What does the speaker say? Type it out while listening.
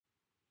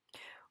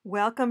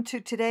Welcome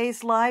to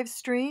today's live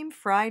stream,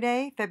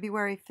 Friday,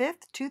 February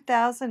 5th,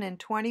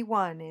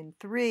 2021, in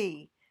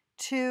 3,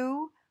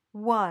 2,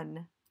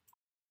 1.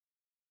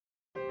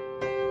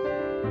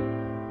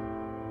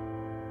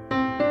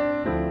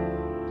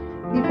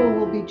 People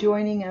will be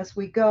joining as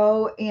we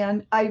go,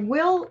 and I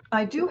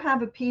do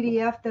have a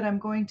PDF that I'm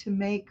going to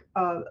make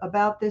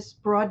about this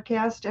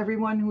broadcast,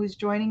 everyone who is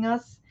joining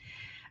us,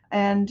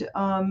 and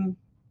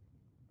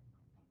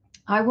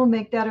I will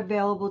make that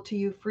available to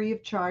you free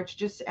of charge.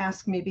 Just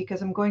ask me,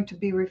 because I'm going to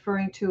be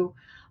referring to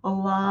a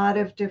lot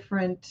of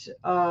different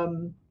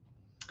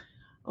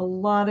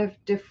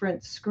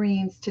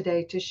screens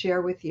today to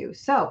share with you.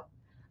 So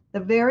the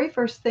very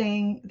first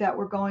thing that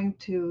we're going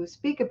to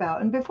speak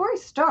about, and before I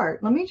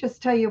start, let me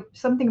just tell you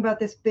something about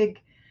this big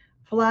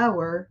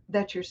flower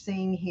that you're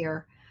seeing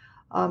here.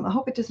 I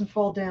hope it doesn't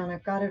fall down.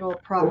 I've got it all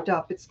propped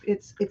up.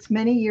 It's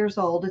many years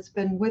old. It's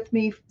been with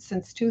me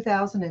since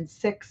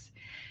 2006.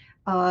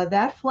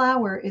 That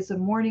flower is a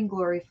morning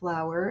glory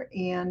flower,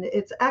 and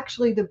it's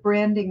actually the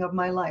branding of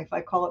my life.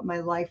 I call it my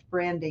life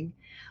branding.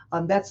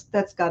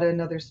 That's got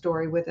another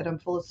story with it. I'm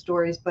full of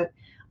stories, but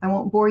I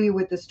won't bore you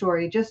with the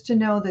story. Just to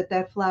know that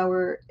that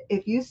flower,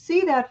 if you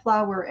see that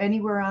flower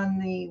anywhere on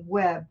the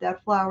web,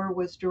 that flower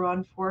was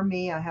drawn for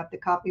me. I have the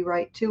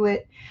copyright to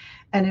it,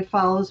 and it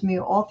follows me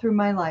all through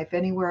my life,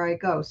 anywhere I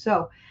go.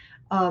 So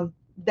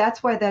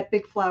that's why that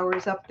big flower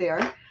is up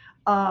there.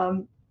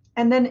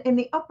 And then in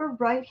the upper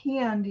right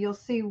hand, you'll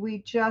see we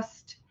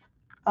just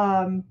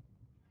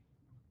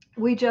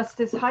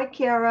this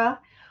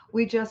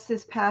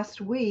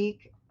past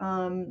week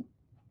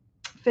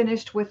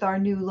finished with our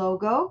new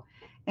logo.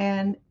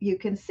 And you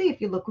can see, if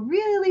you look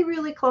really,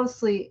 really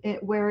closely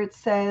where it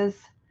says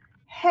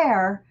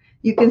hair,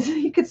 you can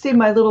see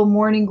my little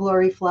morning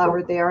glory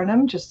flower there. And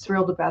I'm just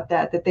thrilled about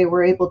that they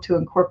were able to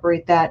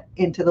incorporate that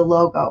into the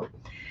logo.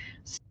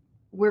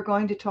 We're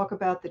going to talk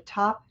about the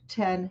top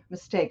 10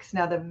 mistakes.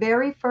 Now, the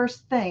very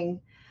first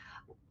thing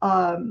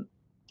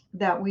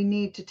that we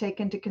need to take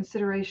into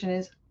consideration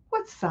is,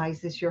 what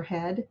size is your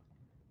head?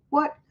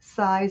 What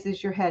size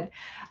is your head?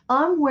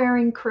 I'm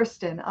wearing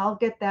Kristen. I'll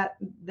get that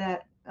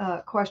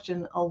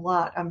question a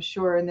lot, I'm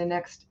sure, in the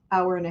next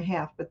hour and a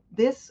half. But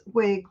this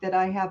wig that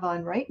I have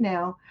on right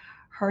now,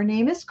 her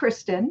name is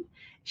Kristen.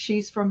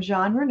 She's from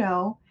Jean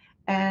Renault.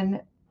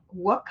 And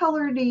what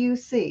color do you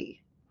see?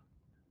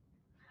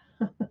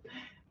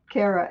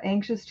 Kara,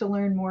 anxious to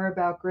learn more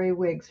about gray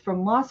wigs.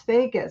 From Las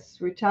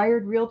Vegas,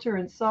 retired realtor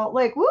in Salt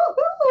Lake.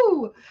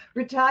 Woohoo!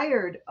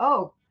 Retired.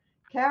 Oh,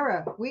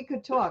 Kara, we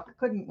could talk,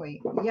 couldn't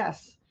we?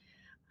 Yes.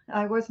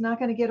 I was not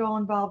going to get all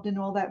involved in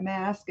all that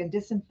mask and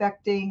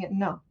disinfecting.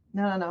 No.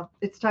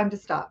 It's time to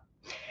stop.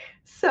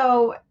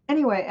 So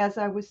anyway, as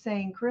I was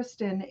saying,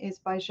 Kristen is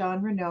by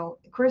Jean Renault.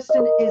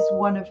 Kristen is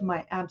one of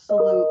my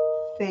absolute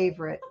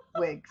favorite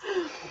wigs.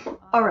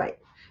 All right.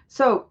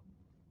 So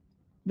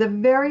the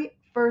very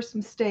first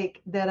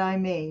mistake that I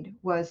made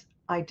was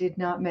I did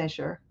not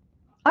measure.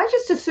 I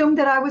just assumed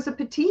that I was a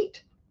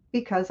petite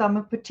because I'm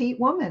a petite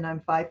woman.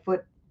 I'm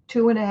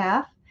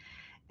 5'2.5".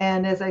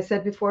 And as I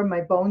said before,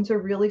 my bones are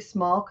really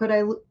small. Could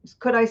I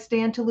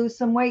stand to lose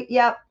some weight?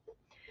 Yep.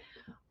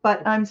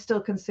 But I'm still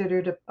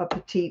considered a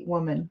petite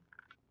woman.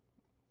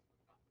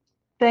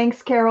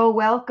 Thanks, Carol.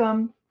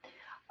 Welcome.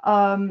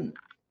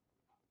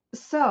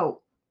 So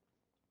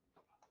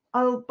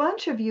a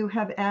bunch of you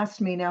have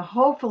asked me now,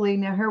 hopefully,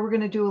 now here we're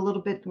going to do a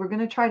little bit, we're going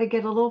to try to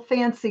get a little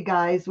fancy,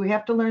 guys. We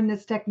have to learn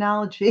this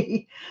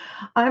technology.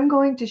 I'm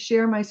going to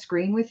share my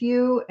screen with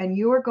you, and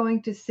you are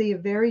going to see a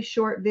very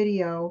short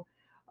video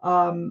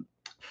from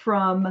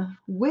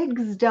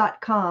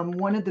Wigs.com,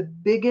 one of the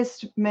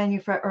biggest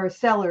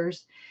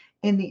sellers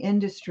in the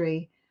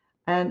industry.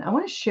 And I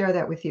want to share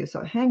that with you.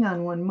 So hang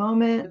on one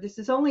moment. This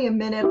is only a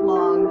minute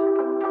long.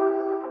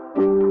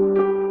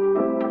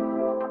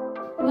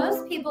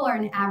 Most people are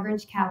an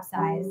average cap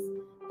size,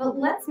 but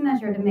let's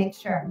measure to make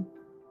sure.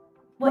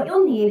 What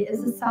you'll need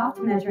is a soft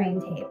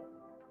measuring tape.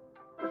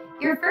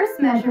 Your first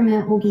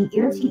measurement will be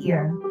ear to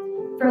ear,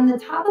 from the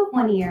top of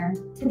one ear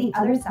to the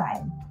other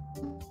side.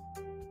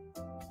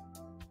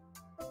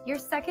 Your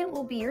second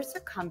will be your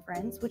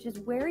circumference, which is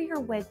where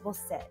your wig will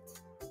sit.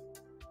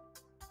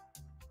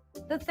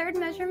 The third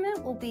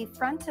measurement will be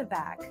front to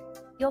back.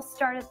 You'll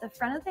start at the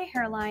front of the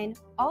hairline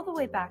all the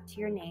way back to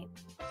your nape.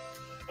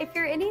 If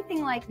you're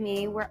anything like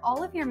me, where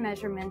all of your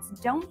measurements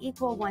don't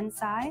equal one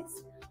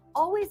size,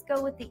 always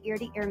go with the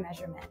ear-to-ear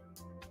measurement.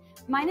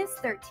 Mine is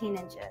 13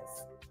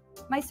 inches.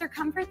 My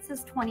circumference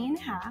is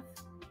 20.5,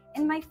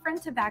 and my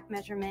front-to-back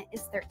measurement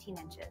is 13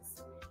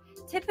 inches.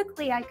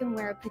 Typically, I can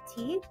wear a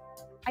petite.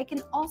 I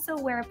can also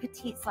wear a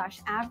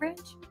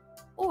petite/average,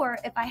 or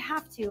if I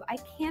have to, I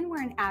can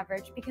wear an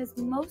average because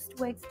most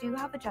wigs do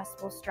have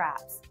adjustable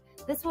straps.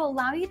 This will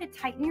allow you to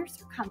tighten your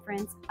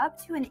circumference up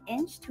to 1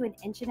 inch to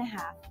 1.5 inches.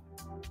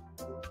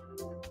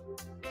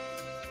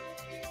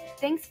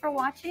 Thanks for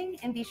watching,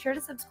 and be sure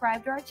to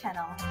subscribe to our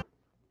channel.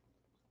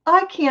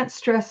 I can't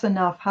stress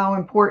enough how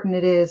important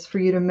it is for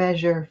you to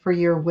measure for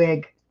your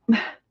wig.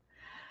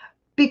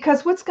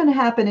 Because what's going to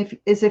happen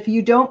if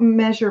you don't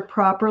measure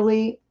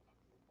properly,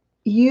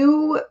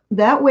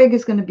 that wig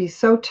is going to be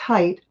so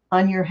tight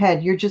on your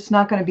head, you're just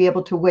not going to be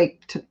able to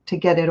wait to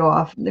get it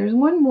off. There's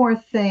one more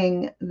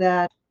thing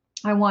that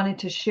I wanted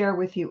to share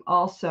with you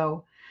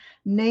also.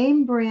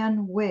 Name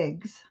brand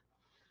wigs.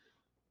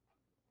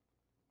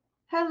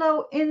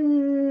 Hello,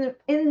 Inzorbit.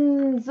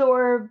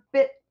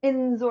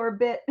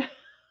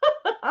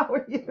 How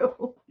are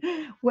you?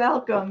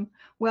 Welcome.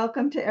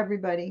 Welcome to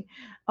everybody.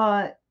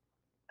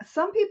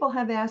 Some people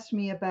have asked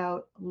me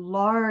about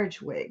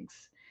large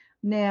wigs.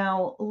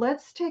 Now,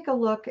 let's take a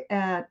look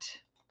at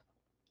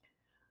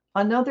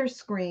another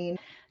screen.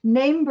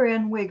 Name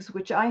brand wigs,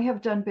 which I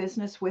have done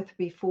business with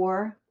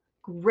before,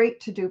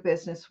 great to do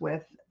business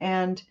with.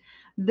 And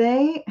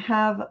they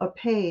have a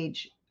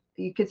page.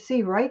 You can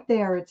see right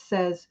there, it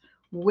says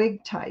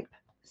wig type.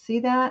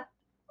 See that?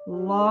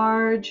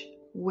 Large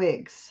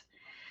wigs.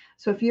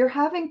 So if you're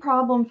having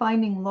problem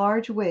finding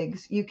large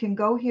wigs, you can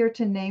go here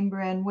to name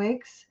brand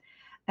wigs,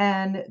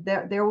 and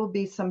there will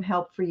be some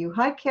help for you.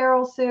 Hi,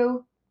 Carol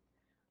Sue.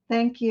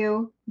 Thank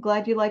you.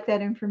 Glad you like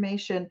that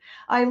information.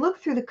 I look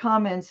through the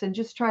comments and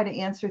just try to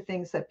answer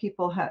things that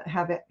people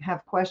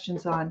have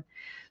questions on.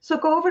 So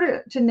go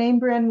over to Name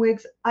Brand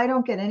Wigs. I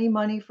don't get any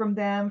money from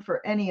them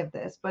for any of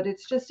this, but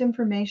it's just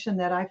information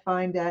that I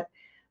find that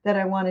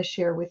I want to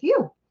share with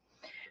you.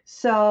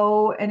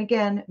 So, and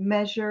again,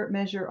 measure,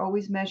 measure,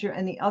 always measure.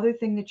 And the other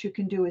thing that you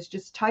can do is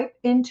just type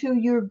into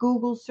your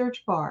Google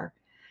search bar,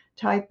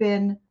 type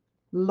in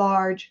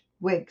large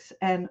wigs,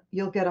 and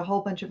you'll get a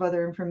whole bunch of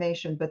other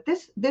information. But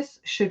this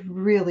should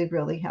really,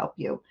 really help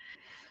you.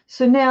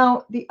 So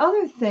now the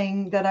other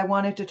thing that I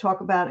wanted to talk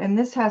about, and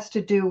this has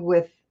to do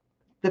with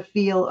the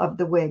feel of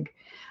the wig.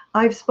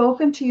 I've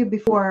spoken to you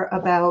before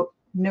about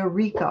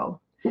Noriko.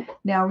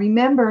 Now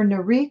remember,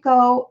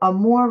 Noriko,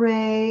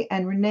 Amore,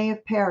 and Rene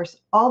of Paris,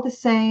 all the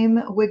same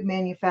wig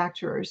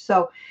manufacturers.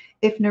 So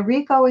if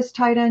Noriko is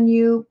tight on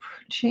you,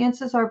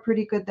 chances are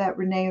pretty good that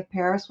Rene of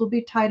Paris will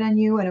be tight on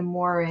you, and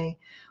Amore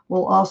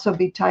will also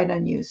be tight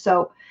on you.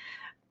 So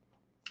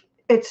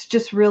it's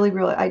just really,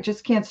 really, I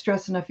just can't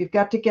stress enough. You've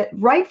got to get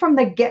right from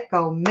the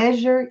get-go,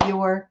 measure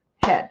your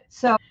head.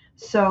 So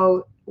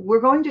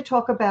we're going to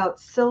talk about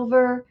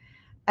silver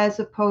as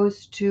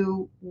opposed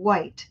to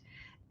white.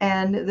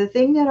 And the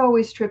thing that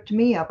always tripped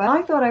me up,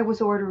 I thought I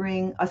was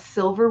ordering a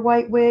silver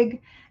white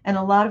wig, and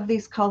a lot of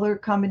these color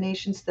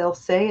combinations, they'll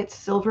say it's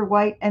silver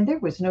white, and there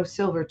was no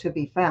silver to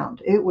be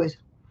found. It was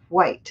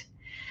white.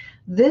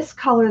 This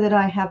color that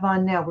I have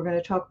on now, we're going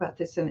to talk about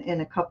this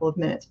in a couple of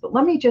minutes, but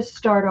let me just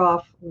start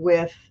off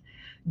with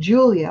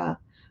Julia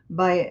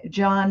by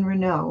Jean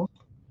Renault.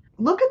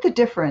 Look at the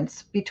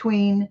difference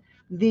between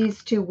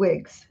these two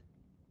wigs.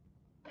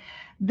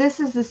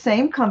 This is the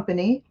same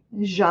company,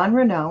 Jean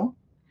Renault.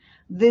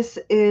 This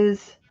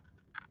is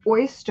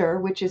Oyster,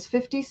 which is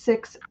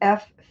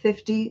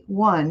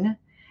 56F51,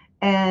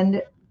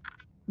 and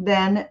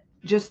then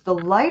just the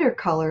lighter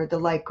color, the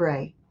light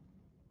gray.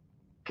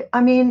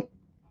 I mean,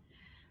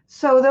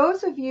 so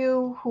those of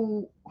you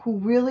who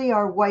really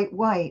are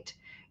white,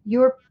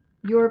 you're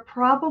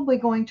probably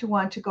going to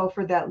want to go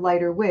for that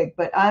lighter wig,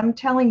 but I'm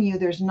telling you,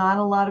 there's not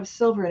a lot of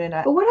silver in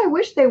it. But what I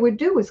wish they would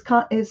do is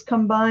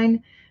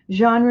combine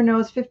Jean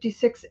Renault's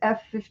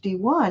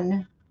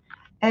 56F51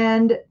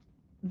 and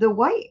the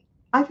white.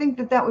 I think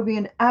that would be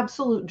an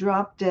absolute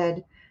drop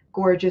dead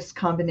gorgeous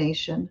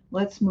combination.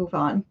 Let's move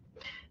on.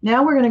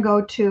 Now we're going to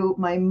go to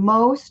my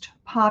most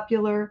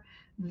popular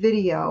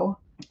video,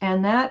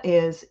 and that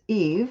is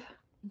Eve.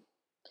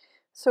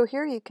 So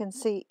here you can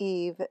see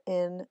Eve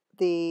in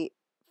the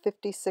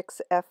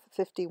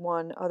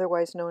 56F51,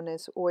 otherwise known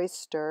as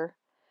Oyster,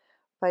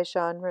 by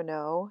Jean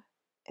Renault,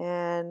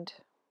 and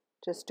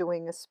just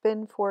doing a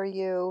spin for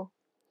you.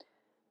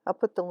 I'll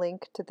put the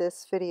link to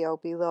this video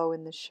below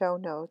in the show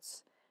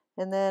notes.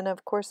 And then,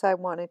 of course, I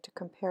wanted to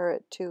compare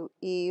it to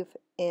Eve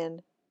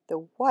in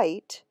the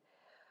white,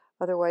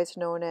 otherwise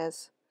known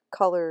as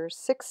color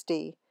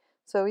 60.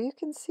 So you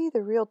can see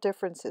the real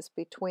differences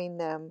between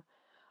them.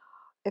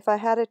 If I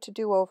had it to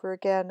do over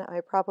again, I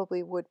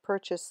probably would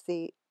purchase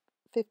the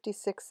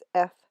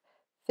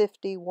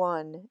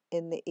 56F51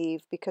 in the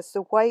Eve, because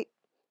the white,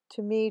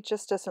 to me,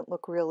 just doesn't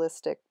look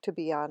realistic, to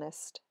be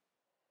honest.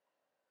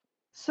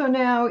 So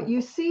now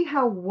you see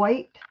how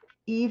white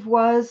Eve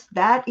was,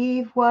 that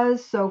Eve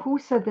was. So who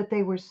said that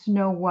they were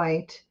snow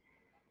white?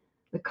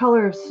 The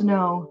color of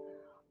snow.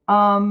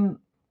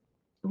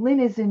 Lynn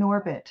is in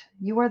orbit.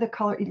 You are the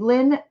color.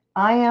 Lynn,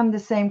 I am the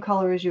same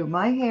color as you.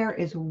 My hair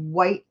is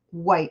white,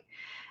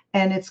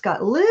 and it's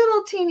got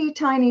little teeny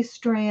tiny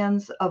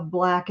strands of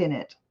black in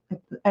it.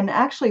 And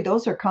actually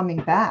those are coming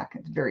back.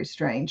 It's very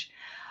strange.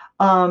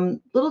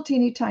 Little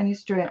teeny tiny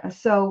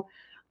strands. So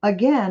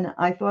again,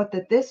 I thought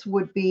that this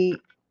would be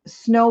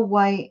snow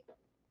white.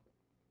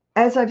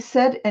 As I've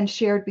said and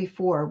shared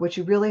before, what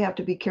you really have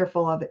to be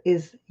careful of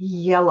is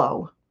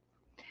yellow.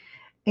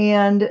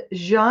 And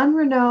Jean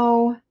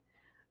Renault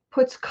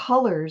puts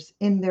colors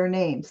in their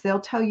names. They'll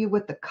tell you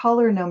what the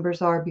color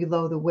numbers are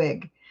below the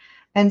wig.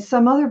 And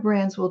some other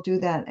brands will do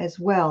that as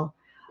well.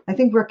 I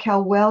think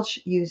Raquel Welch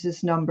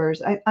uses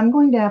numbers. I'm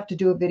going to have to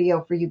do a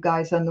video for you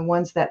guys on the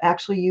ones that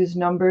actually use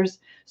numbers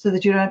so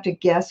that you don't have to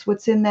guess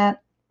what's in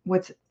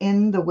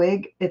the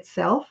wig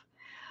itself.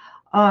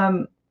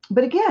 But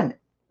again,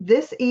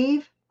 this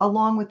Eve,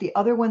 along with the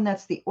other one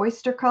that's the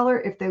oyster color,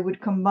 if they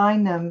would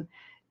combine them,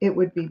 it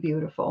would be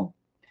beautiful.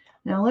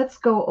 Now let's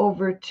go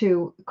over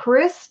to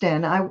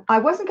Kristen. I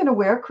wasn't going to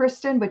wear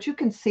Kristen, but you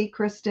can see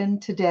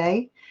Kristen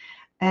today.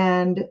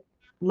 And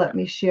let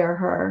me share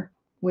her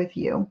with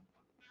you.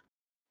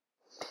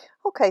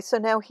 Okay, so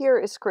now here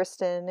is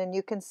Kristen, and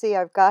you can see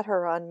I've got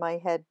her on my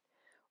head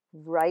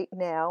right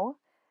now.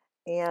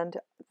 And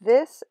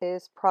this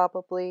is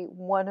probably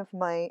one of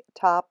my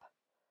top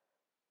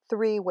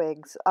 3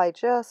 wigs. I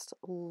just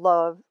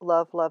love,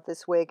 love, love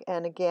this wig.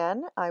 And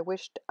again, I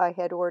wished I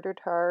had ordered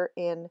her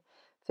in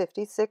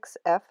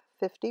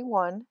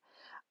 56F51.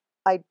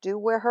 I do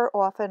wear her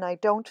often. I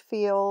don't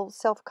feel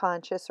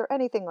self-conscious or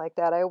anything like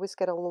that. I always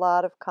get a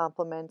lot of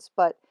compliments,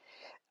 but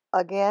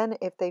again,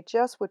 if they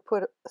just would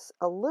put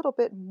a little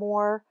bit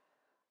more,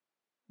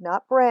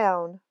 not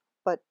brown,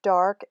 but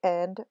dark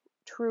and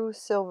true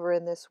silver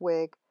in this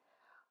wig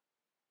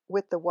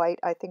with the white,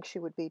 I think she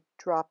would be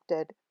drop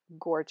dead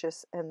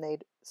gorgeous, and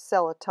they'd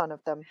sell a ton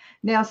of them.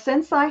 Now,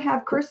 since I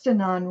have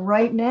Kristen on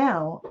right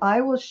now, I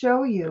will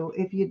show you,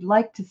 if you'd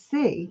like to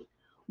see,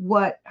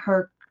 what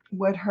her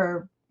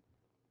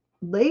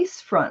lace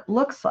front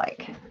looks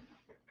like.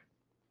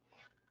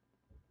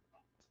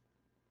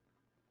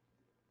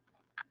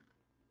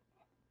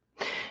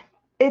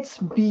 It's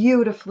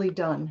beautifully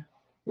done.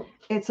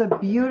 It's a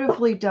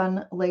beautifully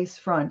done lace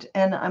front,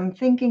 and I'm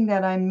thinking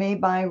that I may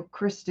buy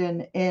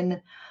Kristen in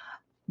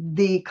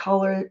the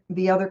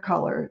other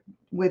color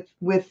with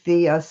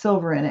the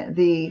silver in it,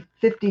 the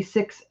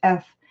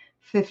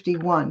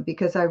 56F51,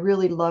 because I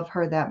really love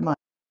her that much.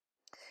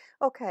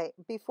 Okay,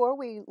 before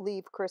we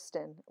leave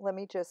Kristen, let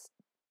me just,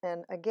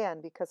 and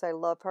again, because I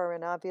love her,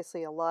 and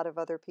obviously a lot of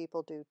other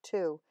people do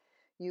too,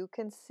 you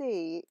can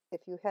see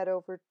if you head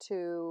over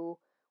to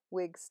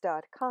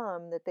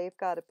wigs.com that they've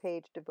got a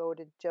page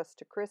devoted just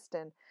to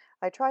Kristen.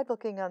 I tried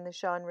looking on the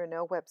Jean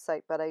Renault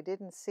website, but I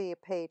didn't see a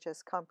page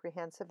as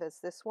comprehensive as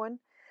this one.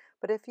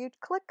 But if you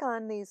click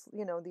on these,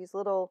 these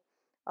little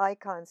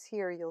icons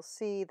here, you'll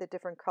see the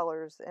different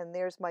colors, and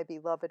there's my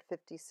beloved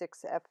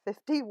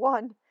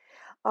 56F51.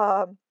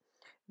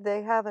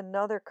 They have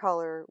another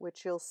color,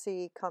 which you'll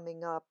see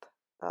coming up,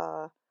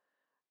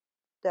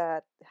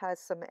 that has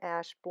some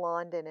ash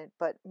blonde in it.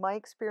 But my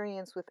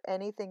experience with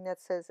anything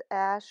that says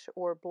ash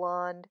or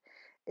blonde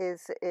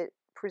is it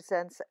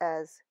presents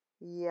as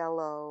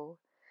yellow.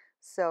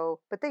 So,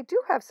 but they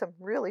do have some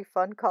really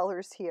fun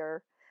colors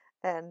here.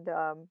 And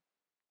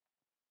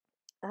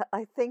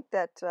I think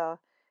that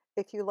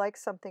if you like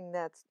something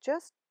that's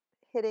just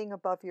hitting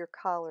above your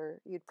collar,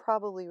 you'd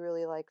probably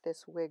really like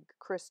this wig,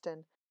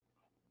 Kristen.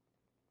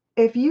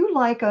 If you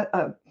like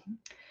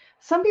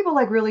some people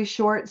like really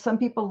short, some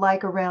people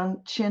like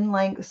around chin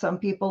length, some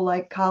people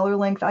like collar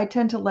length. I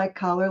tend to like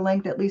collar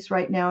length, at least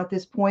right now at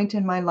this point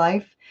in my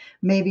life.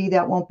 Maybe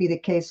that won't be the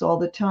case all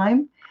the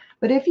time.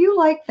 But if you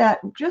like that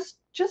just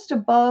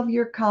above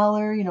your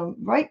collar,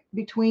 right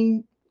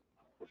between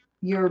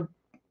your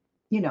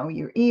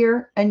your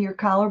ear and your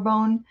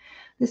collarbone,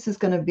 this is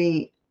going to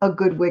be a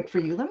good wig for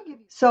you. Let me give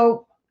you.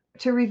 So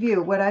to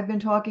review, what I've been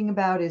talking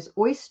about is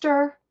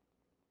oyster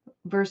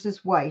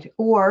versus white,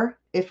 or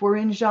if we're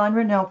in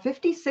genre now,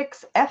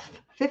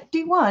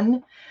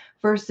 56F51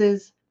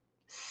 versus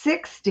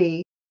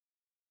 60.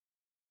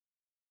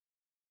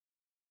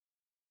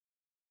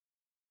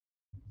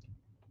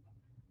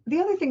 The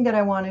other thing that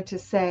I wanted to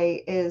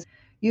say is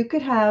you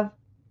could have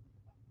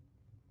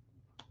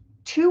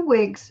 2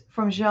 wigs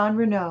from Jean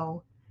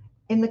Renault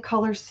in the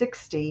color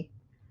 60,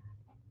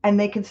 and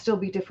they can still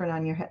be different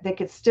on your head. They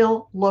could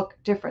still look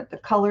different. The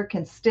color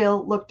can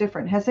still look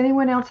different. Has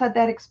anyone else had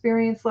that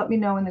experience? Let me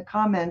know in the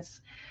comments.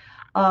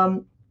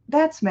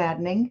 That's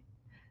maddening,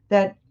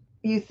 that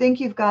you think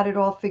you've got it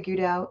all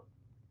figured out.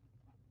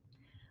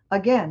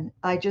 Again,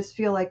 I just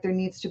feel like there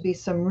needs to be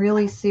some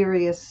really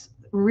serious,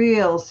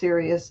 real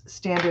serious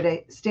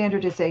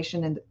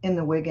standardization in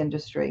the wig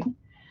industry.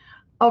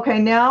 Okay,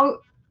 now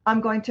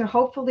I'm going to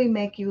hopefully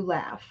make you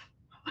laugh.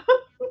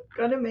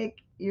 Gonna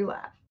make you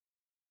laugh.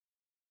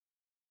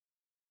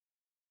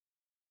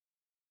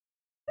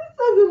 This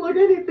doesn't look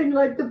anything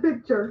like the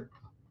picture.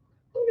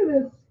 Look at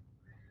this.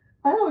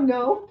 I don't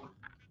know.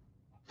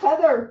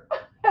 Heather,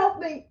 help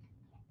me.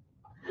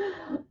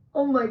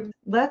 Oh my.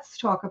 Let's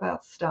talk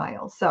about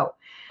style. So,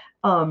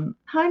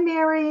 hi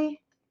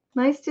Mary.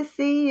 Nice to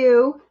see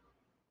you.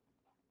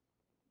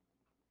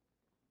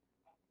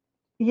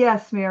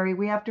 Yes, Mary,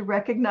 we have to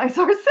recognize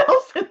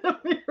ourselves in the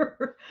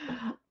mirror.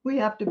 We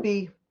have to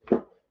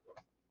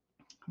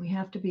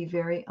be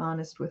very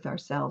honest with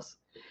ourselves.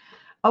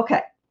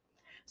 Okay.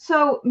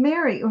 So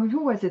Mary, or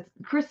who was it?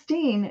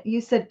 Christine,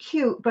 you said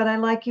cute, but I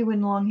like you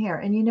in long hair.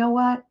 And you know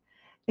what?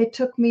 It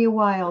took me a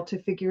while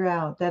to figure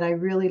out that I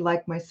really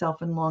like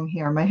myself in long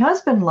hair. My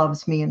husband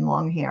loves me in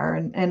long hair,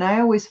 and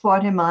I always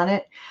fought him on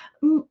it,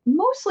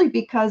 mostly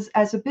because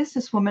as a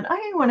businesswoman, I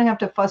didn't want to have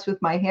to fuss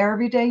with my hair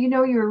every day. You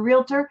know, you're a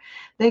realtor,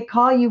 they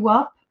call you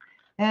up,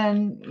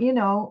 and, you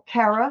know,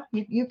 Kara,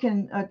 you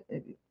can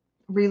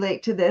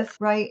relate to this,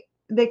 right?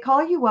 They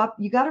call you up,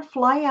 you got to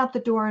fly out the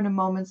door in a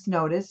moment's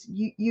notice.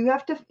 You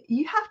have to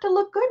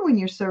look good when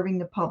you're serving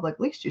the public.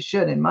 At least you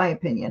should, in my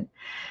opinion.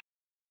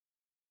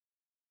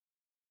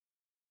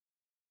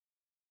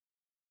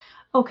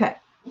 Okay.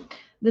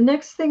 The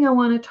next thing I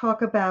want to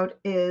talk about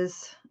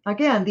is,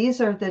 again,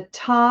 these are the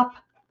top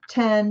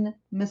 10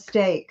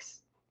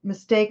 mistakes.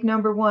 Mistake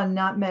number 1,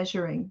 not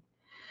measuring.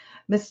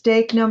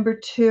 Mistake number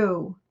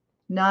 2,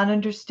 not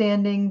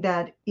understanding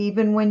that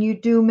even when you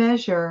do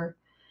measure,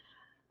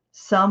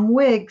 some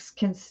brands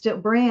can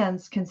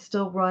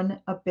still run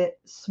a bit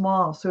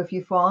small. So if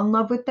you fall in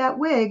love with that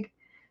wig,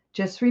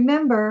 just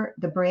remember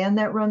the brand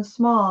that runs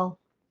small,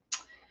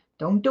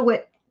 don't do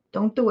it.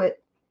 Don't do it.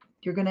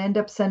 You're going to end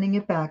up sending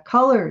it back.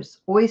 Colors,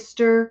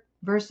 oyster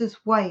versus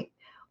white.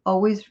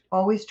 Always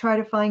try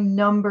to find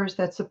numbers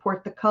that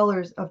support the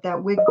colors of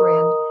that wig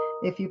brand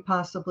if you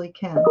possibly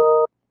can.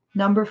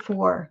 Number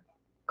 4,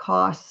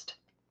 cost.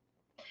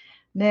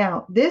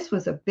 Now, this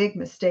was a big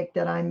mistake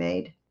that I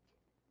made.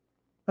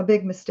 A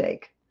big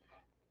mistake.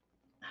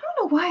 I don't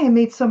know why I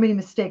made so many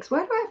mistakes.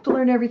 Why do I have to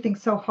learn everything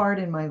so hard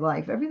in my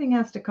life? Everything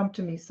has to come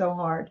to me so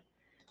hard.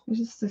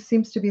 It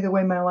seems to be the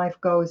way my life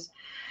goes.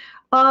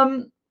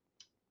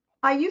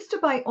 I used to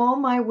buy all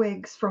my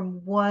wigs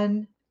from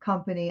one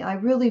company. I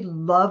really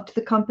loved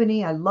the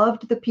company. I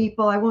loved the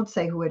people. I won't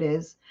say who it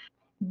is.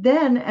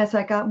 Then as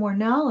I got more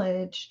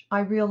knowledge, I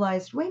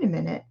realized, wait a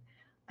minute,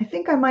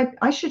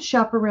 I should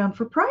shop around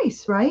for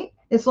price, right?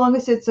 As long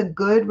as it's a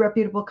good,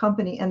 reputable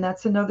company. And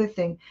that's another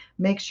thing.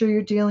 Make sure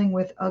you're dealing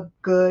with a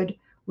good,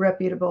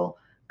 reputable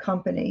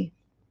company.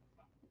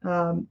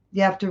 You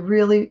have to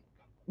really,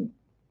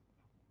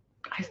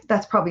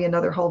 that's probably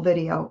another whole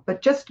video,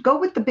 but just go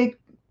with the big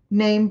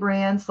name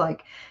brands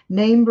like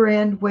Name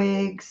Brand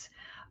Wigs,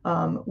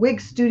 Wig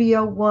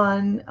Studio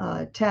One,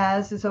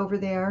 Taz is over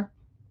there,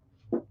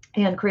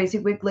 and Crazy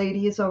Wig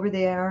Lady is over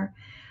there,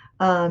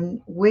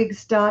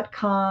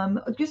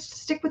 wigs.com. Just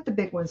stick with the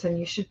big ones and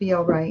you should be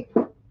all right.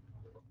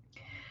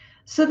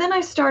 So then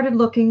I started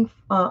looking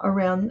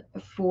around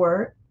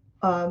for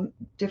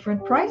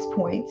different price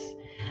points.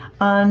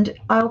 And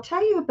I'll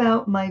tell you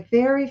about my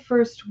very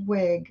first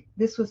wig.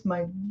 This was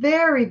my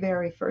very,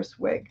 very first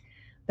wig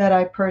that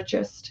I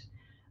purchased.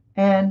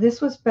 And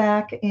this was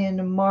back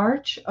in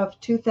March of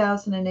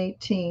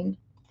 2018.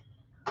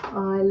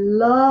 I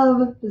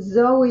love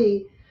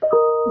Zoe.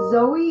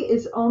 Zoe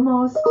is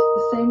almost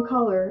the same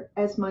color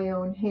as my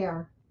own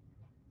hair.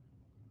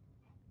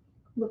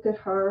 Look at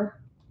her.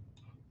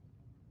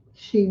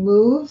 She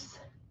moves.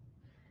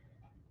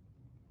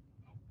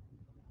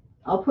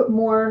 I'll put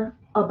more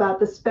about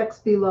the specs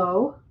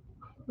below.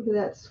 Look at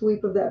that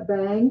sweep of that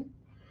bang.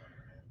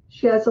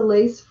 She has a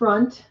lace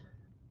front.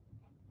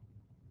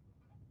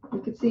 You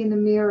can see in the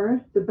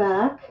mirror, the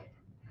back.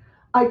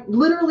 I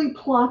literally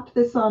plopped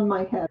this on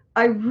my head.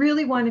 I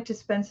really wanted to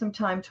spend some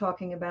time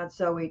talking about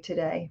Zoe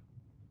today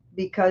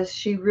because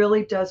she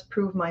really does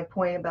prove my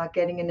point about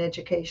getting an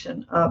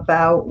education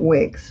about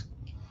wigs.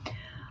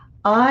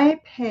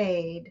 I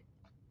paid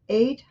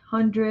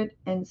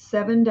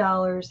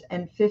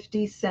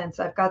 $807.50.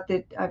 I've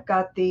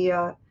got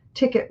the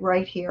ticket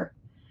right here.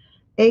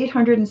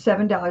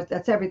 $807.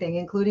 That's everything,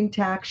 including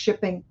tax,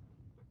 shipping.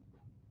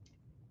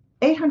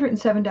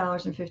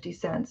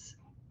 $807.50.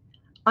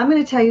 I'm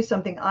going to tell you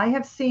something. I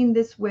have seen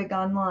this wig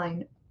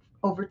online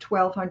over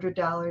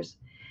 $1,200.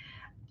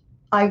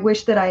 I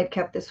wish that I had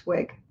kept this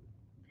wig.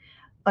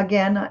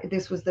 Again,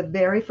 this was the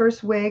very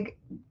first wig.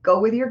 Go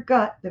with your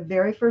gut. The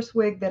very first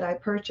wig that I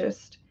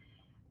purchased.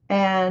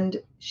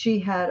 And she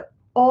had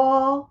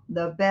all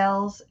the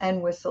bells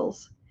and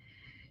whistles.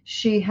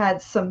 She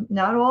had some,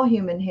 not all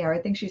human hair. I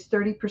think she's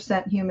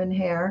 30% human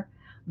hair.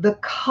 The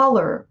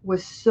color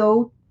was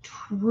so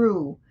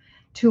true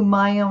to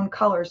my own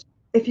colors.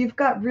 If you've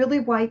got really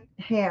white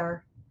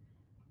hair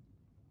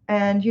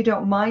and you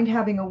don't mind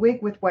having a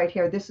wig with white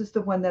hair, this is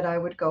the one that I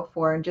would go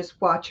for, and just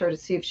watch her to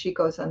see if she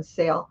goes on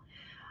sale.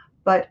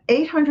 But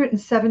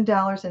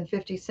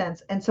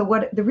 $807.50. And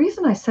so the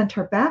reason I sent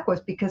her back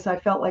was because I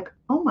felt like,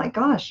 oh my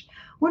gosh,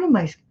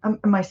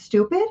 am I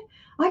stupid?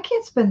 I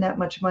can't spend that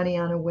much money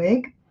on a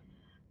wig.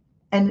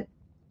 And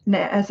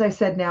as I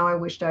said, now I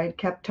wished I had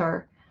kept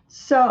her.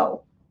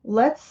 So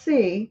let's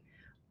see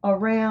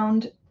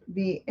around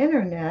the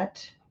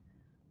internet.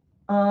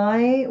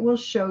 I will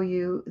show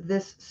you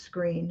this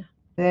screen.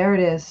 There it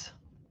is.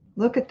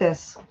 Look at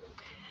this.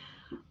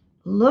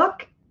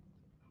 Look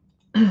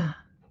at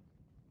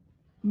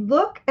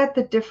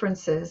the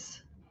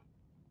differences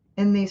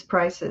in these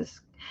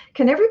prices.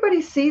 Can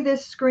everybody see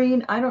this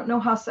screen? I don't know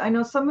how. I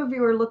know some of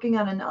you are looking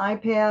on an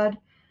iPad.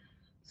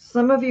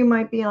 Some of you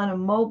might be on a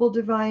mobile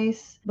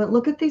device, but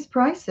look at these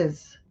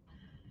prices.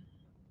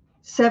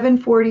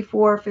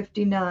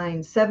 $744.59,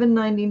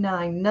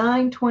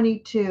 $7.99,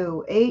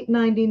 $9.22,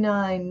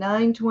 $8.99,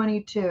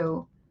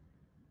 $9.22.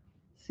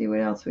 See what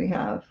else we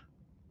have.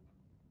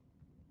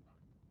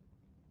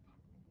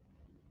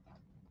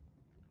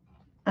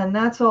 And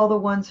that's all the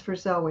ones for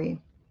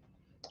Zoe.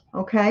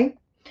 Okay.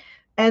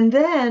 And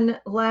then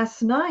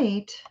last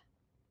night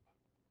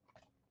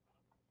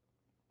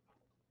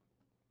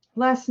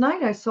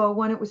I saw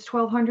one, it was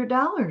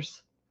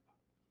 $1,200.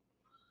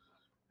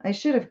 I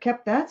should have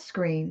kept that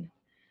screen.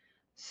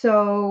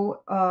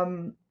 So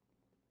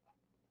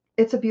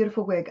it's a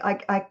beautiful wig.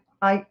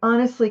 I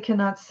honestly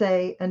cannot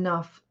say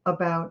enough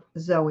about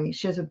Zoe.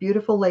 She has a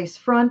beautiful lace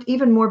front,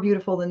 even more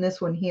beautiful than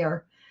this one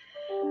here.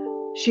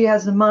 She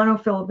has a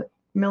monofilament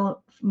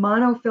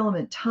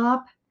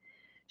top.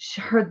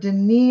 Her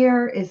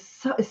denier is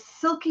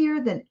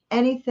silkier than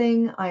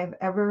anything I've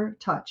ever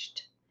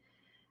touched.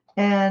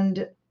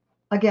 And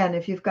again,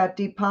 if you've got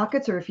deep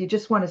pockets or if you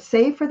just want to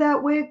save for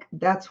that wig,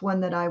 that's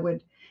one that I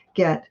would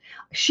get.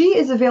 She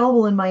is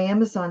available in my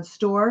Amazon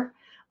store.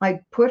 I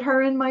put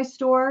her in my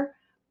store.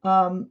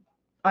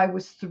 I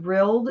was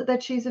thrilled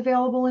that she's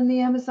available in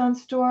the Amazon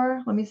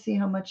store. Let me see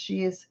how much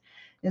she is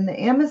in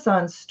the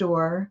Amazon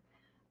store.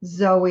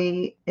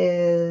 Zoe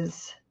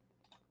is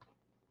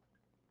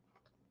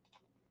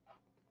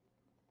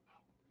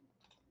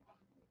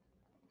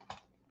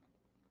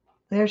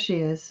there. She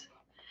is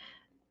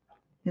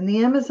in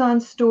the Amazon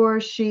store.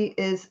 She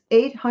is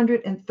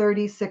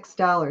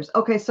 $836.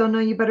 Okay, so no,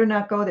 you better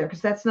not go there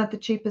because that's not the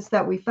cheapest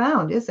that we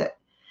found, is it?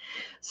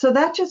 So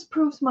that just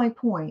proves my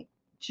point.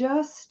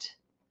 Just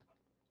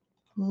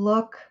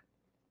look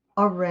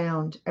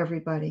around,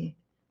 everybody.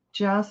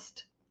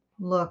 Just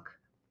look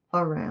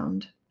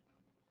around.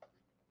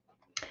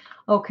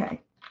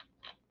 Okay,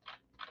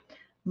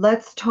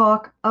 let's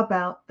talk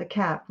about the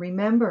cap.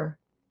 Remember,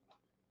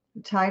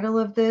 the title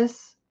of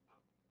this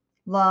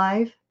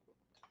live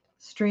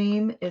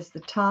stream is the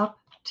top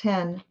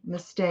 10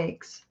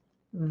 mistakes.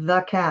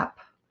 The cap.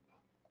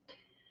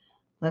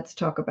 Let's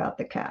talk about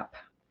the cap.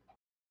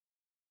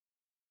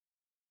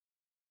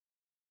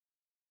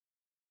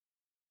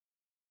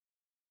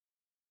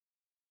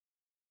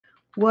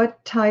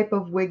 What type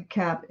of wig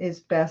cap is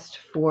best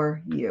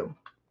for you?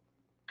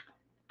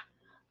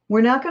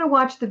 We're not going to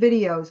watch the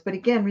videos, but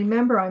again,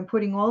 remember, I'm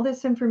putting all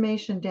this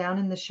information down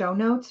in the show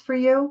notes for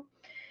you.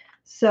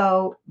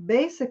 So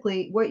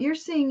basically, what you're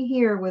seeing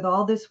here with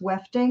all this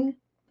wefting,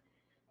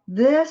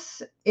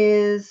 this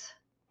is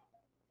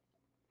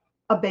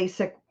a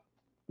basic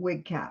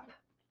wig cap.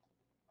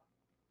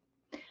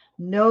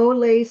 No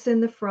lace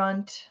in the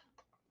front.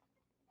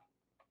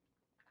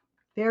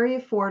 Very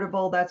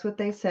affordable. That's what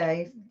they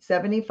say.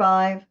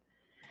 $75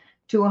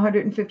 to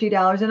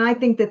 $150. And I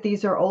think that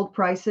these are old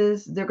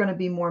prices. They're going to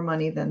be more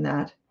money than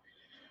that.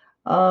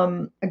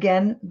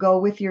 Again, go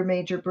with your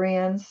major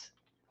brands.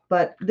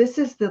 But this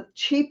is the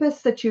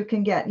cheapest that you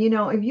can get. You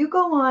know, if you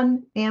go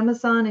on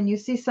Amazon and you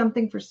see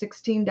something for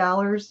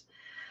 $16,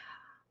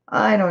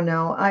 I don't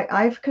know.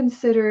 I've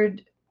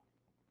considered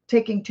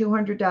taking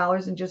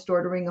 $200 and just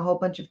ordering a whole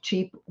bunch of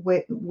cheap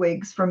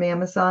wigs from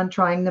Amazon,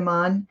 trying them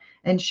on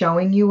and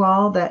showing you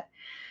all that,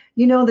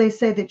 you know, they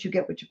say that you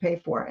get what you pay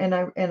for. And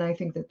I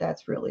think that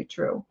that's really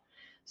true.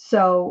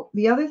 So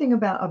the other thing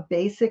about a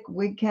basic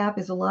wig cap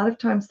is a lot of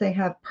times they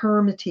have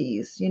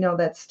Permatease, you know,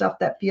 that stuff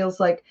that feels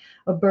like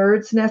a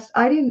bird's nest.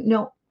 I didn't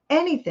know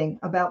anything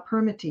about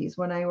Permatease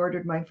when I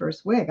ordered my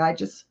first wig. I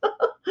just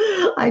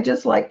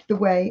liked the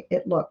way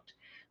it looked.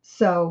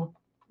 So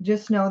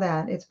just know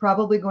that it's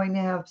probably going to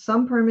have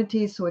some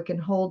Permatease so it can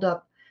hold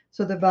up,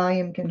 so the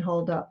volume can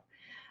hold up.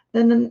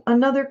 Then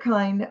another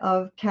kind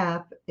of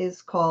cap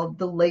is called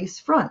the lace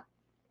front.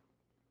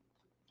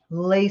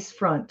 Lace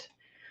front,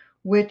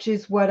 which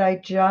is what I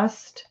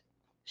just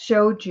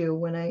showed you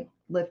when I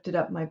lifted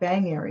up my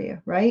bang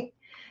area, right?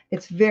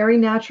 It's very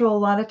natural a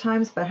lot of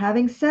times, but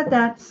having said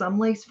that, some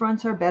lace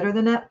fronts are better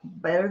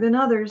than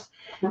others,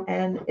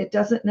 and it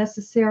doesn't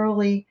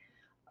necessarily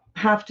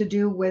have to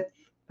do with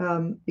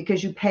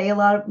because you pay a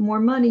lot more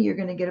money, you're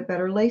going to get a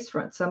better lace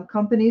front. Some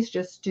companies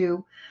just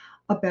do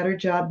a better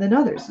job than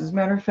others. As a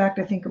matter of fact,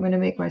 I think I'm going to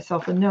make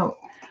myself a note.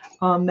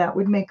 That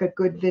would make a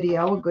good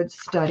video, a good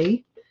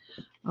study.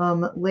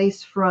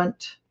 Lace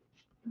front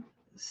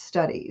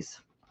studies.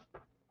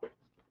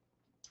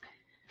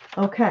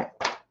 Okay.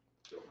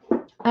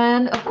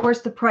 And of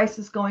course, the price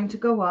is going to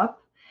go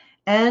up.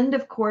 And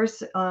of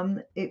course,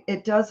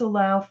 it does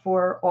allow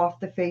for off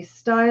the face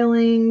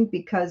styling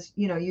because,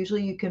 you know,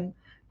 usually you can,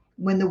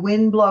 when the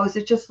wind blows,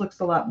 it just looks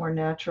a lot more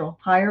natural.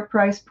 Higher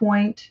price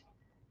point,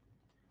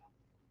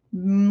 a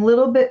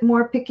little bit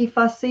more picky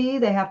fussy.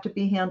 They have to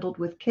be handled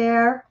with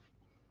care.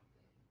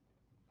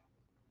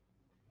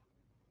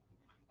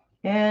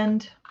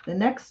 And the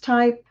next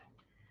type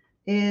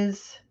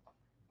is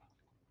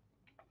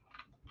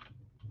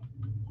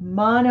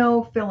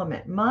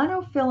monofilament.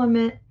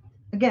 Monofilament,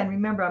 again,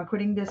 remember, I'm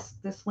putting this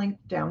link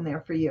down there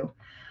for you.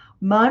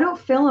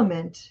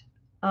 Monofilament,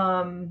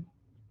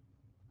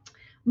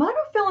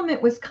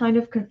 monofilament was kind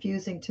of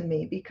confusing to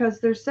me because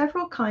there's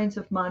several kinds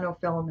of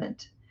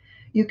monofilament.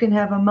 You can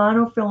have a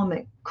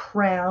monofilament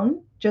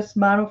crown, just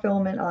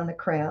monofilament on the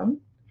crown.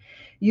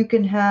 You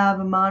can have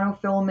a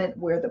monofilament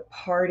where the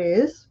part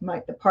is,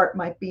 the part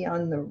might be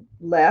on the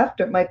left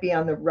or it might be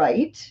on the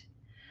right.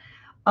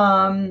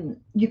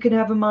 You can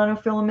have a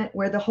monofilament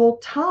where the whole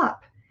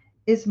top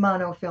is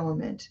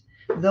monofilament.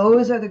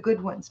 Those are the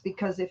good ones,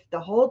 because if the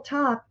whole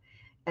top,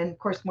 and of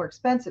course more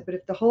expensive, but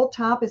if the whole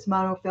top is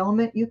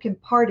monofilament, you can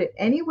part it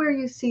anywhere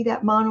you see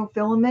that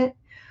monofilament,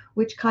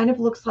 which kind of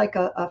looks like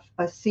a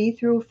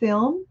see-through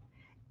film.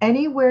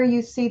 Anywhere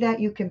you see that,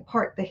 you can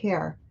part the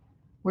hair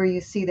where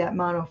you see that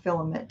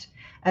monofilament.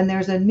 And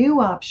there's a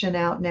new option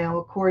out now,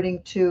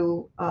 according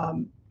to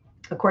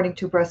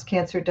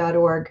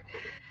breastcancer.org.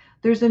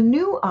 There's a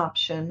new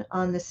option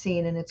on the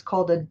scene, and it's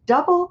called a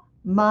double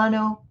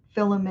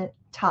monofilament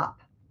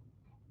top.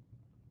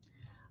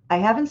 I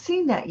haven't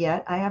seen that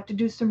yet. I have to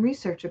do some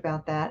research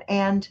about that.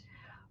 And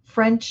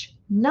French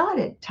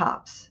knotted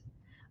tops.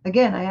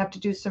 Again, I have to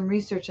do some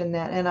research in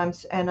that,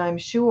 and I'm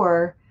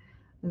sure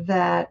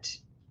that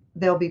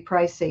they'll be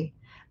pricey.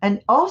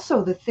 And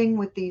also the thing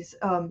with these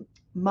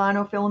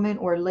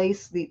monofilament or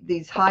lace,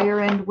 these higher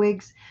end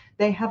wigs,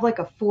 they have like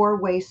a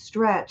 4-way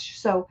stretch.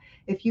 So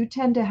if you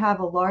tend to have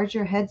a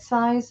larger head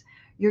size,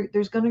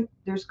 there's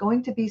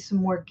going to be some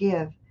more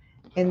give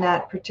in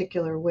that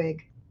particular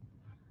wig.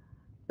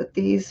 But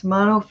these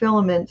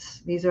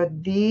monofilaments, these are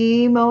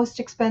the most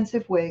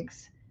expensive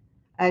wigs.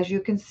 As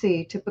you can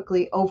see,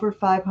 typically over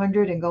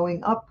 $500 and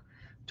going up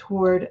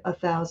toward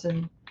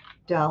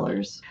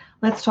 $1,000.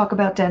 Let's talk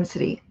about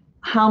density.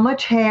 How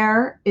much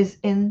hair is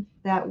in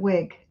that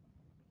wig?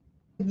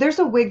 There's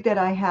a wig that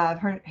I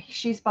have.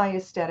 She's by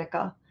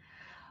Estetica.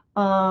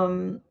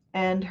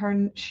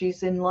 And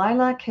she's in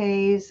lilac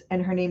haze,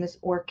 and her name is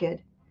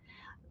Orchid.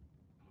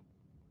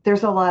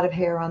 There's a lot of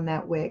hair on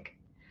that wig,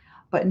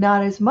 but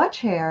not as much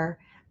hair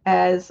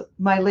as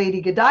my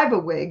Lady Godiva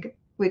wig,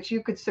 which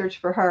you could search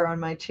for her on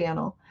my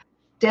channel.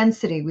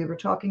 Density, we were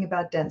talking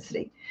about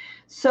density.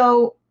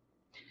 So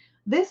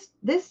this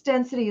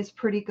density is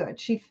pretty good.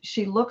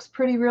 She looks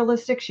pretty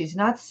realistic. She's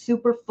not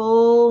super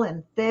full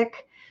and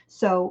thick.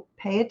 So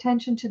pay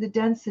attention to the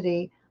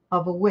density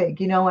of a wig.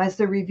 You know, as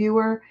the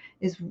reviewer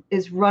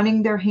is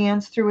running their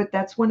hands through it,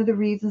 that's one of the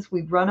reasons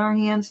we run our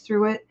hands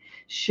through it,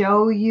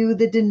 show you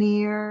the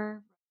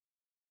denier.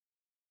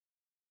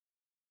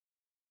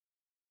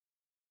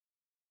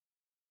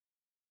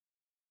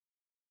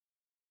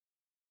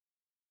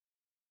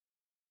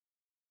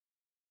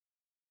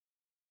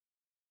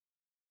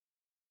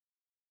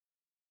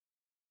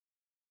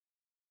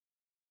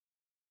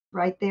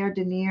 Right there,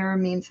 denier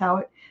means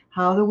how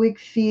the wig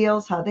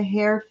feels, how the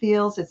hair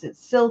feels. Is it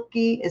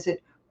silky? Is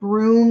it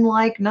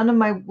broom-like? None of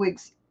my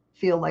wigs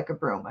feel like a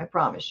broom, I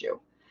promise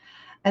you.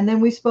 And then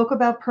we spoke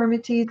about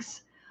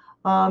Permatease.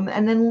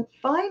 And then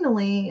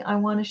finally, I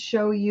want to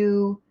show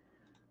you,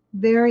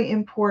 very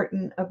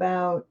important,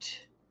 about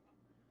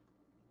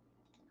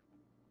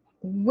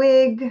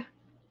wig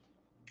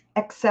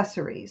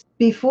accessories.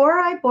 Before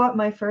I bought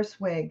my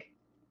first wig,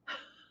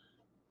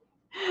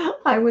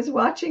 I was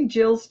watching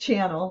Jill's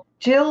channel,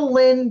 Jill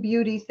Lynn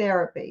Beauty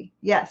Therapy.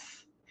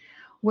 Yes.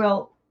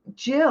 Well,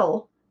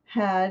 Jill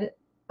had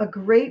a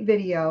great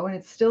video, and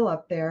it's still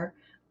up there,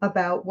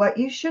 about what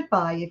you should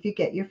buy if you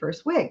get your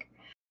first wig.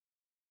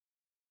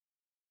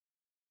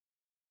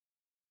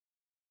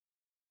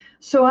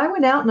 So I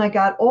went out and I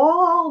got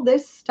all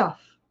this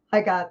stuff. I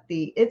got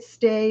the It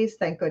Stays,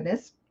 thank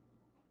goodness.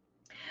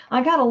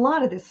 I got a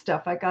lot of this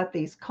stuff. I got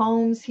these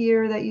combs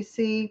here that you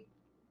see.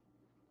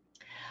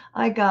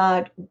 I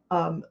got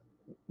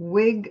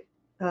wig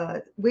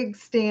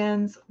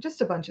stands,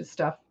 just a bunch of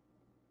stuff.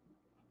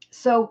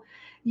 So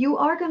you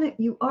are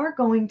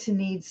going to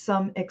need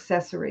some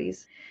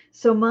accessories.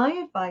 So my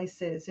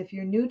advice is, if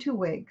you're new to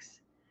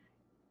wigs,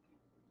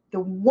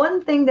 the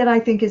one thing that I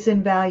think is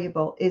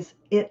invaluable is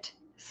It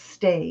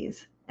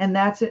Stays, and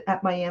that's it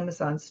at my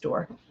Amazon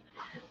store.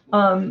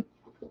 And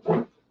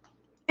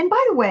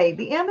by the way,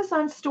 the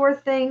Amazon store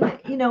thing,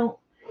 you know,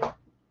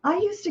 I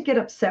used to get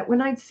upset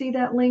when I'd see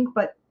that link,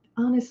 but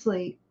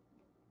honestly,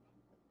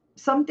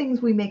 some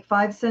things we make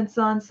 5 cents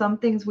on, some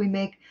things we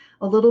make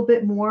a little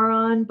bit more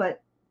on,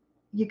 but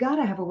you got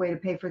to have a way to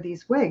pay for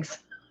these wigs.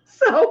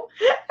 So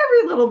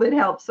every little bit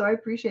helps. So I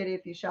appreciate it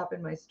if you shop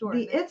in my store.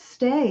 The It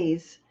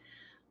Stays,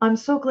 I'm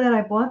so glad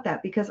I bought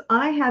that, because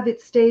I have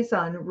It Stays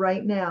on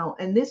right now,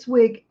 and this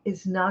wig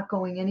is not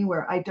going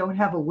anywhere. I don't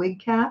have a wig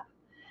cap.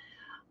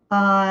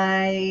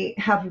 I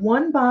have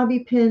one bobby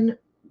pin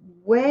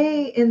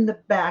way in the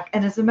back,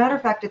 and as a matter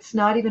of fact, it's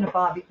not even a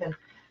bobby pin.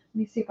 Let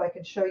me see if I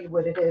can show you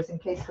what it is in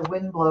case the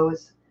wind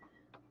blows.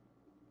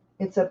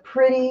 It's a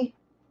pretty,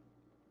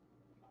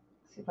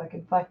 let's see if I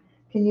can find,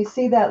 can you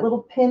see that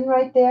little pin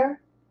right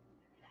there?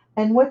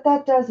 And what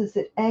that does is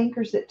it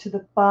anchors it to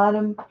the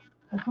bottom.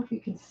 I hope you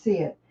can see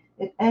it.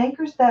 It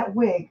anchors that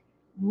wig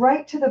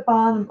right to the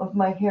bottom of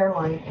my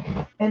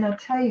hairline. And I'll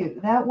tell you,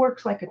 that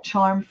works like a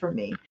charm for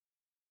me.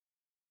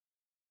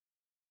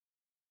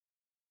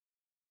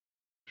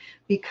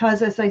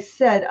 Because as I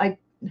said,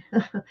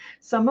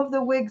 some of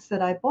the wigs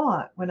that I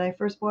bought when I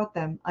first bought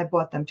them, I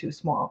bought them too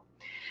small.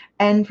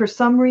 And for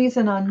some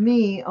reason on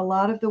me, a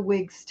lot of the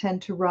wigs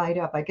tend to ride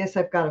up. I guess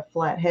I've got a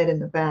flat head in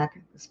the back.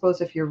 I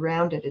suppose if you're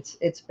rounded,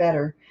 it's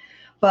better.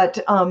 But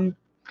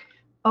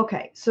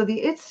okay, so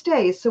the It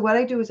Stays. So what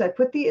I do is I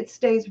put the It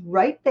Stays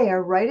right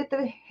there, right at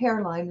the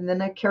hairline, and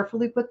then I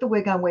carefully put the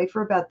wig on, wait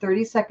for about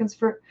 30 seconds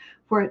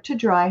for it to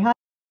dry.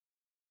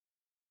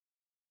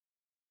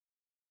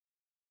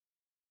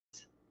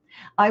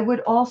 I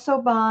would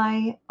also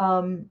buy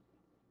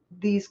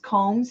these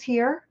combs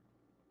here.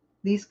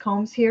 These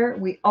combs here,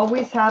 we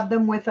always have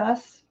them with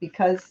us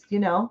because, you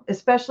know,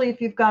 especially if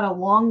you've got a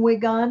long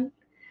wig on,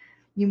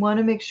 you want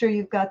to make sure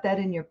you've got that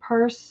in your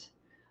purse.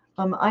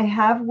 I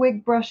have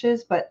wig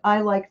brushes, but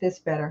I like this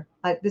better.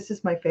 This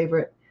is my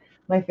favorite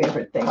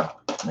thing,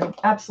 my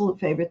absolute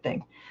favorite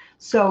thing.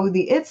 So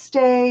the It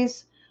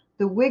Stays,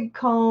 the wig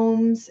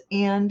combs,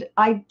 and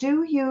I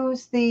do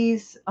use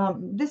these.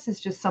 This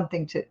is just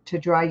something to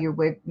dry your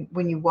wig.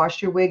 When you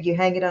wash your wig, you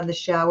hang it on the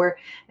shower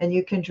and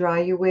you can dry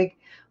your wig.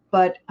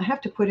 But I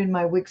have to put in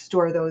my wig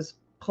store those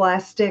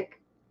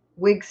plastic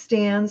wig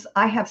stands.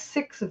 I have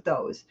 6 of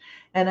those,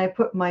 and I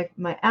put my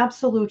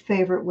absolute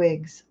favorite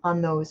wigs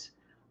on those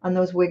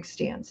wig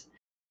stands.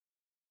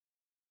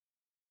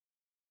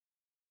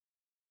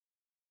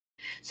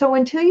 So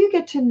until you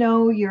get to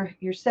know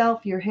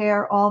yourself, your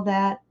hair, all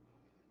that,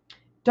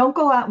 don't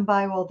go out and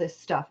buy all this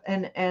stuff.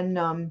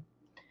 And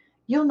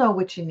you'll know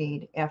what you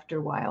need after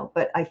a while.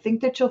 But I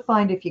think that you'll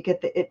find if you get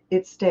the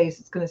It Stays,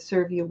 it's going to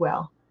serve you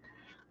well.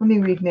 Let me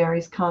read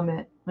Mary's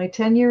comment. My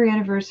 10-year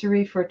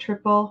anniversary for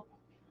triple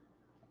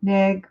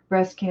neg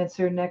breast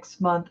cancer next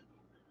month.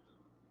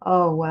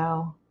 Oh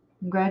wow!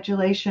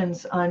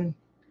 Congratulations on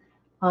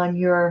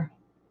your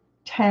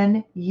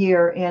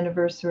 10-year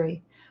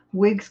anniversary.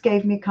 Wigs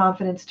gave me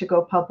confidence to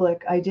go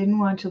public. I didn't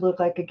want to look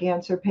like a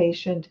cancer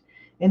patient.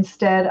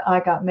 Instead, I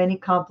got many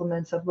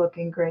compliments of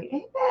looking great.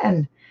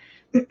 Amen.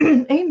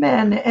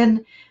 Amen.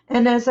 And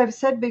as I've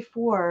said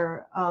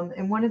before,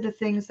 and one of the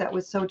things that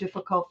was so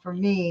difficult for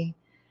me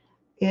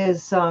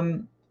is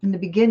in the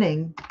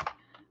beginning,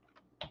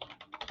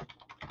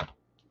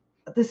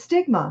 the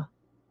stigma.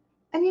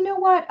 And you know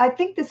what? I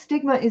think the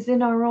stigma is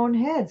in our own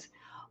heads.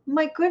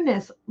 My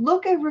goodness,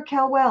 look at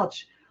Raquel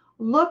Welch.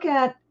 Look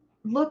at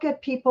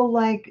people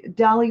like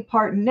Dolly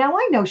Parton. Now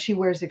I know she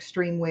wears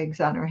extreme wigs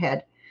on her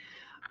head,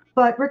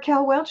 but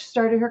Raquel Welch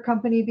started her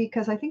company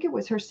because I think it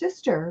was her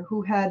sister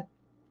who had,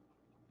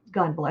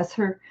 God bless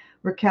her,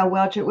 Raquel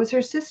Welch. It was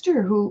her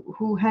sister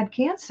who had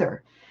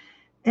cancer.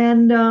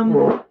 And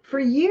for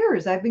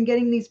years, I've been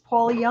getting these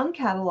Paula Young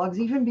catalogs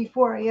even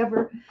before I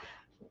ever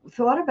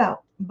thought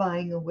about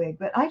buying a wig.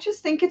 But I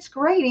just think it's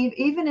great,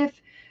 even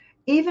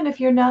if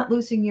you're not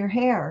losing your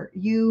hair,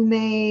 you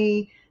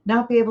may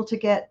not be able to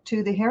get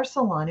to the hair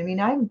salon. I mean,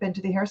 I haven't been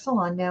to the hair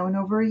salon now in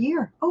over a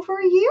year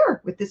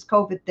with this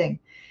COVID thing.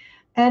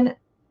 And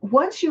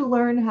once you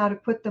learn how to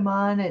put them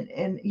on,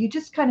 and you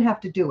just kind of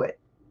have to do it.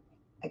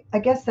 I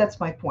guess that's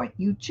my point.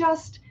 You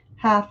just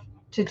have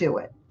to do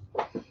it.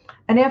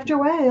 And after a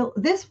while,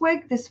 this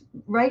wig, this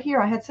right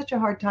here, I had such a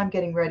hard time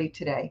getting ready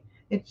today.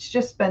 It's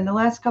just been the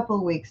last couple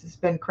of weeks, it's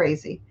been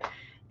crazy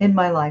in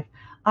my life.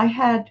 I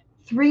had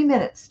 3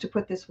 minutes to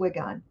put this wig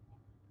on.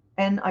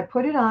 And I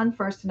put it on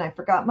first and I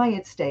forgot my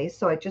It Stays,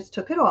 so I just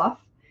took it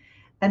off.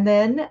 And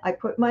then I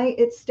put my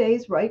It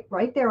Stays right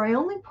there. I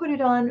only put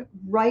it on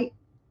right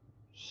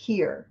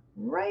here,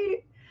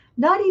 right,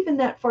 not even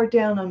that far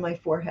down on my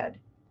forehead,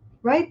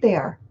 right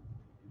there.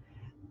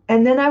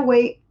 And then I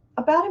wait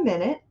about a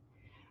minute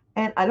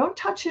and I don't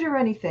touch it or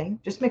anything.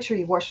 Just make sure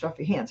you wash it off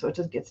your hand so it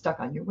doesn't get stuck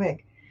on your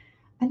wig.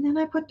 And then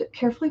I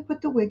carefully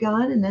put the wig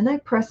on, and then I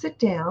press it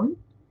down,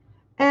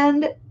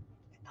 and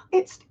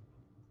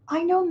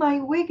I know my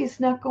wig is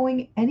not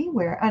going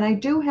anywhere. And I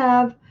do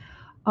have,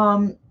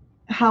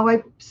 how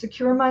I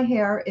secure my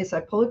hair is I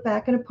pull it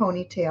back in a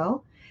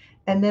ponytail,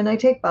 and then I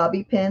take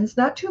bobby pins,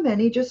 not too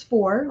many, just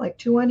 4, like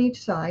 2 on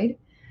each side,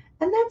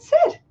 and that's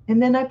it.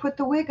 And then I put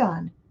the wig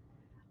on,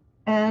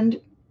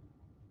 and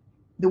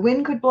the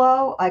wind could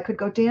blow, I could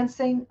go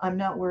dancing. I'm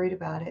not worried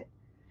about it.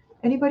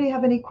 Anybody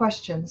have any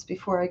questions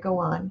before I go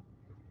on?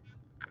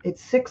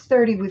 It's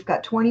 6:30. We've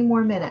got 20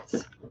 more minutes.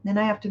 Then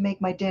I have to make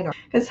my dinner.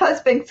 His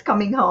husband's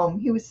coming home.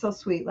 He was so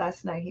sweet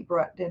last night. He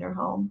brought dinner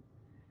home.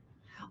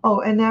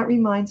 Oh, and that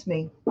reminds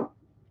me.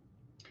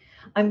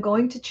 I'm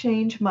going to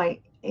change my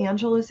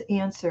Angela's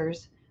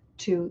Answers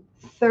to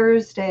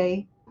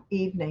Thursday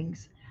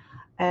evenings.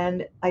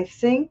 And I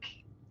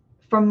think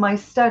from my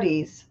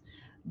studies,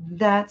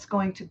 that's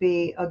going to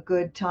be a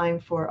good time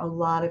for a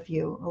lot of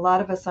you. A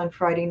lot of us on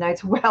Friday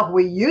nights, well,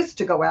 we used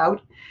to go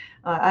out.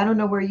 I don't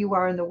know where you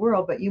are in the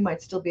world, but you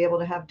might still be able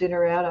to have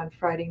dinner out on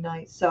Friday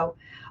night. So,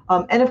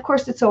 and of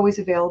course, it's always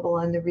available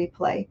on the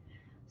replay.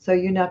 So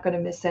you're not going to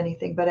miss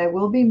anything. But I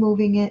will be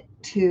moving it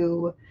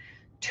to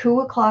 2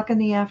 o'clock in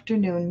the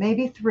afternoon,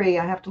 maybe 3.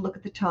 I have to look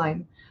at the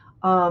time.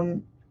 So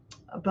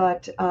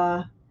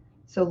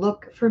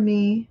look for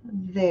me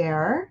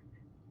there.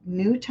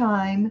 New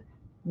time,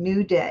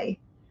 new day.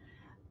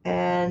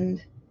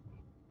 And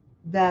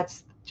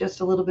that's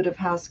just a little bit of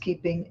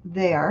housekeeping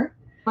there.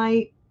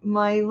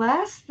 My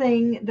last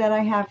thing that I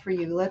have for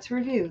you, let's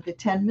review the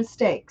 10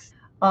 mistakes.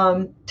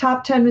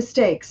 Top 10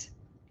 mistakes: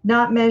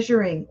 not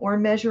measuring or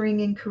measuring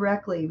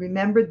incorrectly.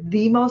 Remember,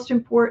 the most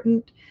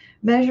important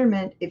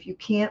measurement if you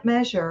can't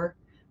measure,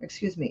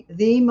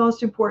 the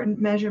most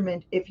important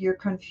measurement if you're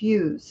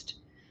confused.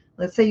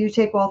 Let's say you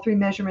take all 3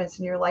 measurements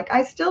and you're like,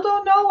 I still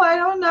don't know, I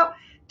don't know.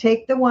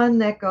 Take the one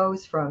that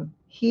goes from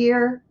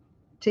here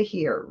to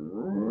here,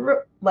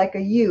 like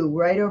a U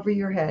right over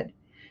your head.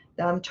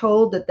 I'm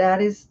told that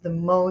that is the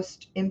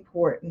most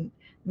important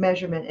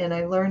measurement, and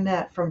I learned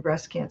that from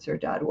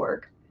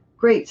breastcancer.org.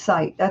 Great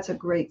site. That's a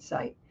great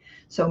site.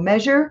 So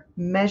measure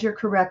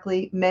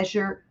correctly,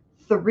 measure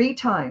 3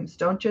 times.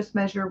 Don't just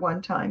measure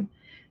 1 time.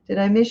 Did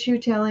I miss you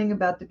telling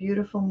about the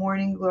beautiful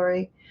morning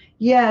glory?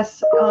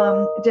 Yes,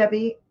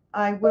 Debbie,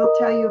 I will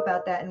tell you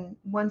about that in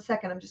 1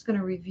 second. I'm just going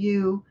to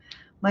review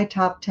my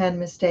top 10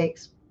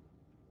 mistakes.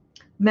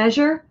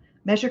 Measure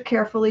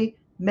carefully,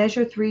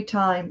 measure 3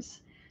 times.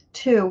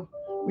 2,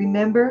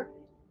 remember,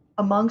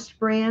 amongst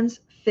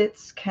brands,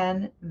 fits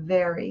can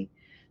vary.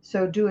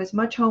 So do as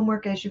much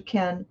homework as you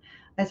can.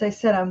 As I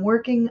said, I'm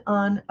working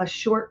on a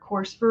short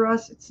course for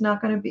us. I'm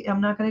not going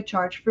to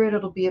charge for it.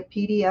 It'll be a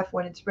PDF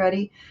when it's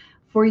ready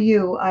for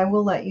you. I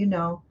will let you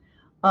know.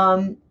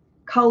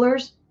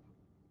 Colors,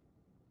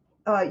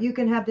 you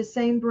can have the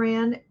same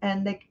brand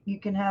and you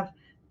can have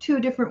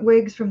 2 different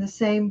wigs from the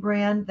same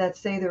brand that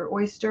say they're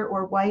oyster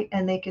or white,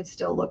 and they can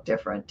still look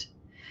different.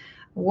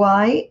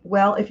 Why?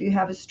 Well, if you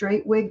have a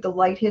straight wig, the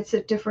light hits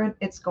it different,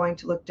 it's going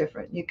to look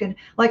different. You can,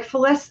 like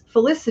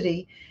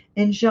Felicity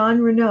in Jean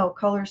Renault,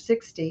 color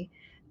 60,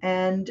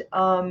 and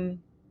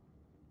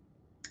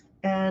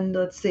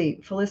let's see,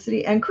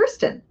 Felicity and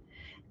Kristen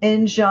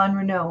in Jean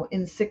Renault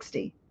in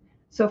 60.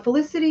 So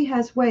Felicity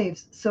has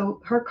waves, so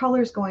her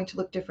color is going to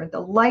look different. The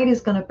light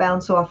is going to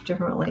bounce off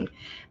differently.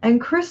 And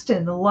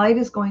Kristen, the light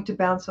is going to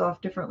bounce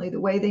off differently. The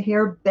way the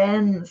hair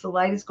bends, the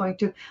light is going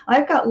to,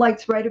 I've got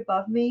lights right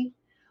above me.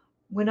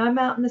 When I'm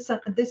out in the sun,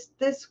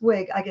 this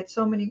wig, I get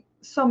so many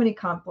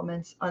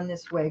compliments on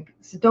this wig.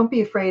 So don't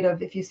be afraid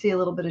of if you see a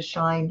little bit of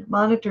shine.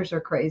 Monitors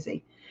are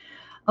crazy.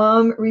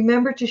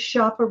 Remember to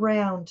shop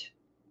around.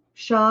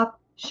 Shop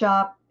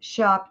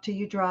till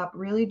you drop.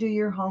 Really do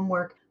your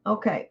homework.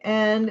 Okay,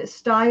 and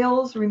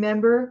styles,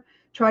 remember,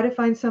 try to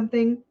find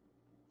something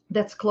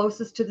that's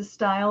closest to the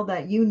style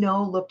that you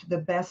know looked the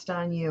best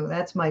on you.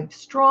 That's my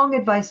strong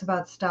advice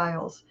about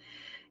styles.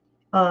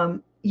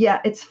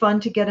 Yeah, it's fun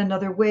to get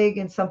another wig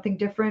and something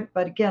different,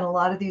 but again, a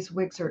lot of these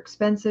wigs are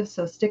expensive,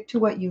 so stick to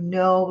what you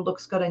know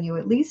looks good on you,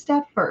 at least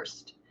at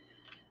first.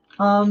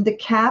 The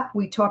cap,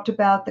 we talked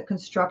about the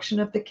construction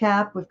of the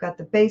cap. We've got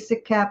the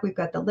basic cap, we've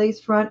got the lace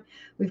front,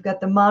 we've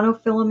got the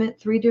monofilament,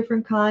 3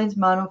 different kinds: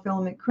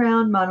 monofilament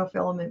crown,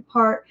 monofilament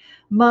part,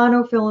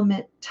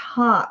 monofilament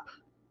top,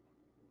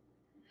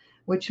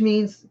 which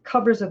means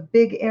covers a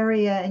big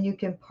area and you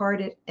can part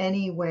it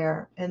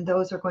anywhere. And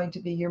those are going to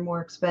be your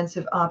more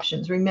expensive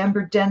options.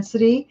 Remember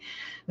density.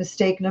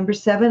 Mistake number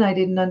 7, I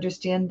didn't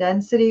understand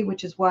density,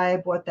 which is why I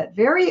bought that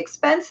very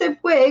expensive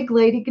wig,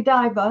 Lady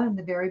Godiva, in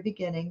the very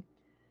beginning.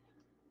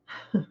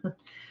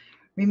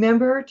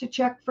 Remember to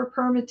check for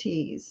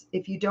Permatease.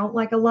 If you don't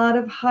like a lot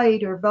of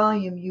height or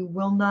volume, you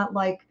will not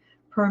like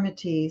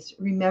Permatease.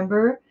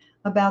 Remember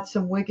about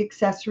some wig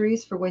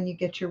accessories for when you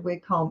get your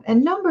wig home.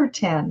 And number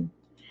 10,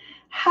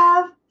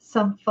 have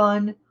some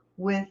fun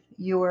with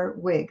your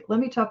wig.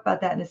 Let me talk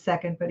about that in a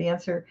second, but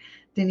answer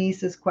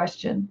Denise's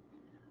question.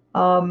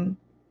 Yeah,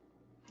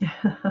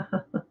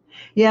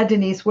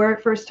 Denise, wear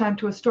it first time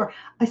to a store.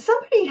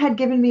 Somebody had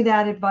given me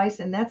that advice,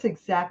 and that's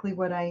exactly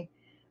what I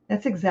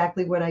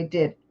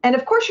did. And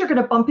of course, you're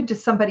going to bump into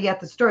somebody at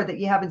the store that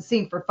you haven't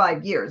seen for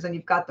 5 years and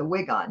you've got the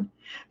wig on.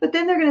 But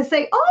then they're going to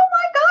say, oh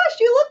my gosh,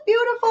 you look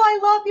beautiful. I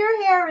love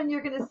your hair. And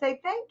you're going to say,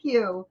 thank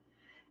you.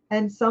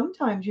 And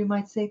sometimes you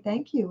might say,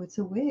 thank you, it's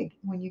a wig,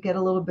 when you get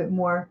a little bit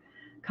more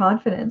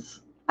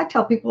confidence. I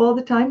tell people all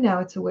the time now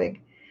it's a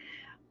wig.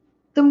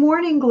 The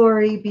morning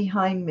glory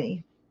behind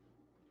me.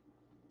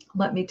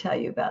 Let me tell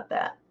you about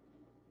that.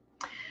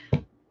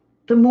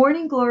 The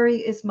morning glory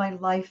is my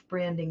life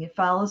branding. It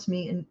follows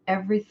me in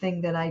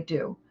everything that I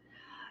do.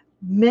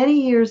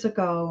 Many years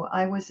ago,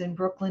 I was in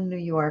Brooklyn, New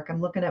York.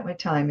 I'm looking at my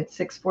time. It's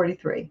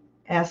 6:43.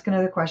 Ask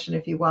another question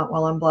if you want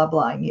while I'm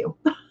blah-blahing you.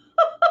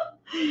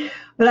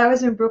 But I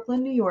was in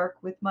Brooklyn, New York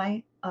with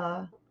my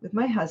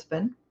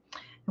husband,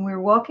 and we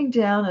were walking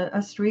down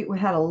a street that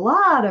had a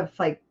lot of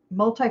like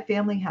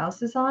multi-family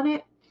houses on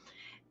it,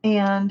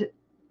 and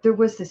there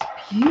was this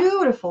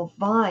beautiful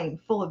vine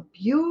full of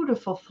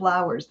beautiful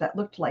flowers that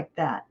looked like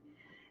that.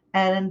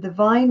 And the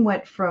vine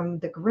went from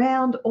the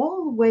ground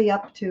all the way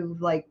up to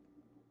like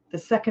the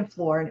 2nd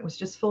floor, and it was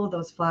just full of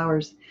those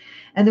flowers.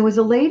 And there was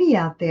a lady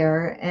out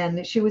there,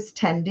 and she was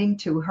tending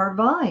to her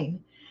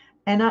vine.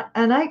 And I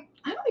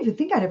don't even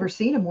think I'd ever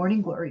seen a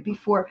morning glory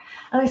before.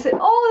 And I said,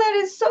 oh,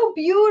 that is so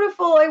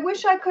beautiful. I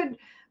wish I could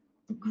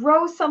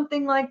grow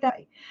something like that.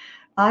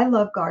 I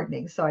love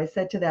gardening. So I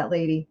said to that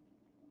lady,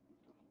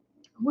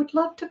 would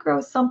love to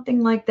grow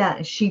something like that.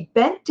 And she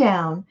bent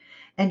down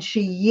and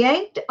she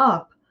yanked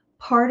up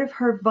part of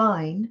her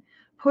vine,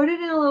 put it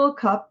in a little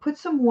cup, put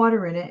some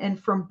water in it.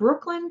 And from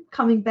Brooklyn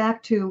coming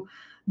back to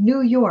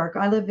New York,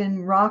 I live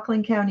in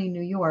Rockland County,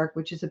 New York,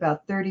 which is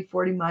about 30,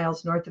 40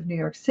 miles north of New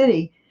York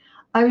City.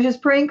 I was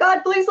just praying,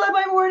 God, please let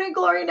my morning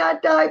glory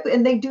not die.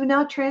 And they do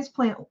not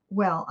transplant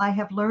well. I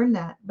have learned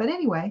that. But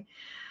anyway,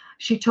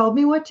 she told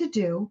me what to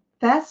do.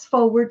 Fast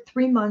forward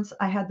 3 months,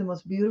 I had the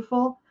most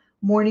beautiful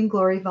morning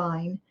glory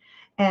vine.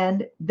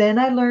 And then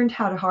I learned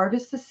how to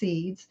harvest the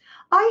seeds.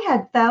 I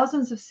had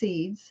thousands of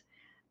seeds,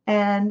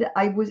 and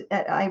I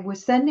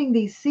was sending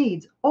these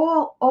seeds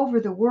all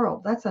over the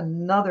world. That's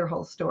another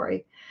whole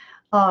story.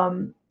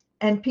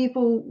 And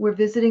people were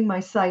visiting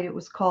my site. It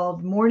was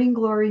called Morning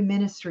Glory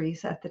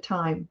Ministries at the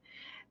time.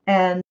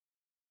 And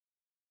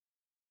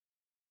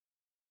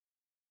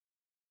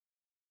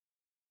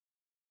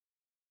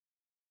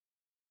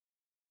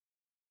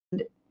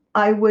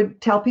I would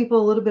tell people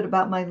a little bit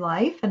about my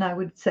life, and I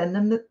would send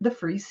them the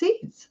free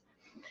seeds.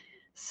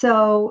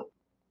 So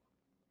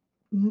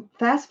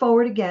fast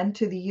forward again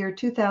to the year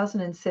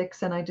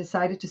 2006, and I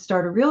decided to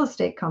start a real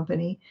estate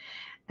company.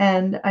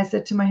 And I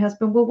said to my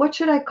husband, well, what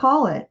should I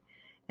call it?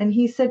 And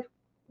he said,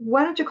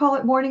 why don't you call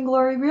it Morning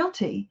Glory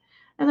Realty?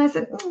 And I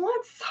said,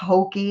 that's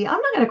hokey.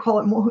 I'm not going to call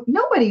it more.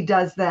 Nobody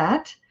does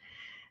that.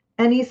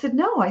 And he said,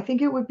 no, I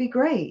think it would be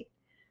great.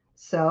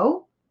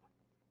 So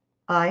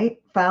I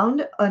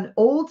found an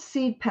old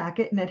seed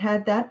packet, and it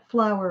had that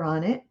flower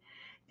on it.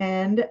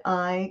 And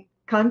I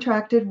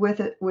contracted with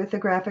a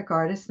graphic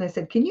artist, and I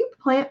said, can you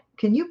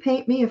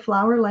paint me a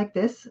flower like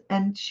this?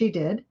 And she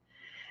did.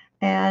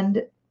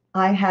 And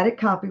I had it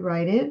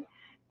copyrighted,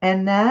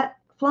 and that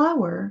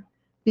flower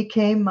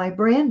became my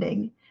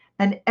branding,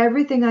 and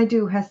everything I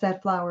do has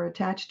that flower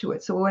attached to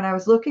it. So when I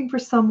was looking for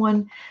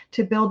someone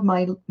to build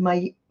my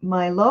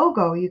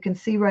logo, you can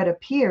see right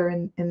up here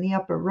in the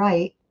upper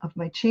right of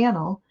my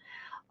channel,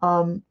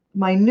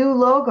 my new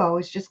logo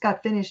has just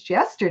got finished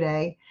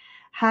yesterday,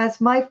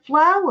 has my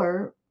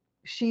flower.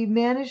 She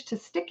managed to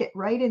stick it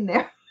right in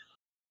there.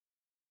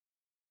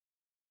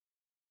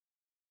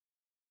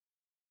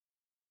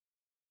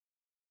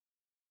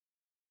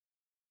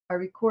 I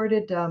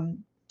recorded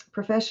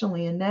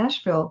professionally in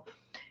Nashville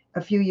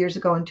a few years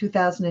ago in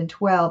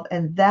 2012,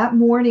 and that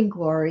morning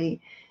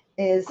glory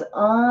is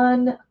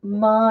on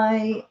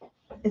my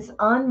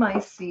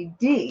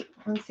CD.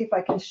 Let's see if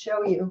I can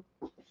show you.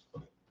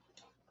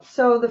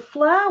 So the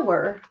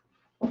flower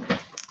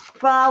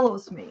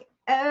follows me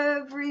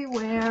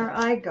everywhere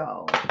I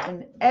go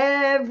and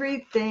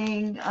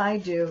everything I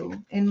do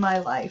in my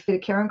life. A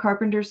Karen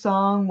Carpenter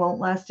song, Won't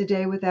Last a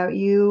Day Without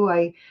You.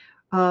 I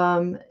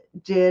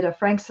did a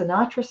Frank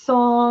Sinatra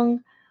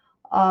song,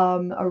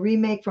 a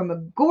remake from a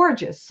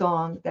gorgeous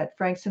song that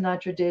Frank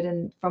Sinatra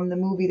did from the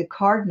movie The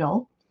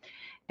Cardinal.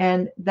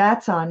 And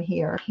that's on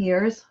here.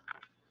 Here's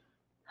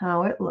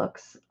how it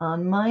looks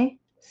on my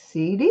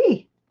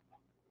CD.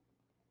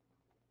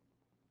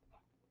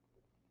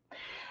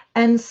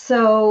 And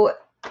so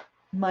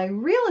my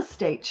real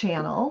estate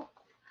channel,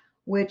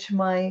 which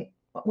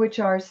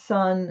our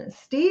son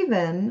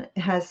Stephen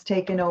has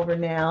taken over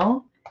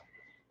now,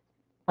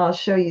 I'll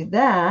show you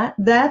that.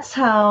 That's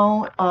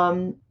how,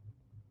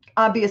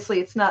 obviously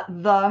it's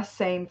not the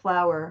same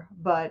flower,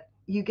 but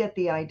you get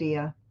the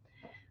idea.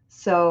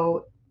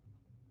 So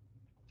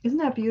isn't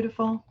that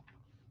beautiful?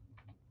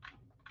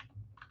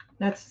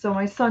 So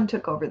my son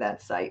took over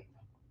that site.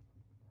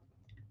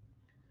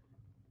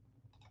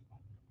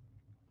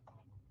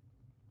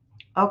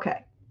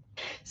 Okay.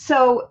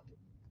 So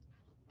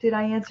did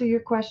I answer your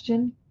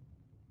question?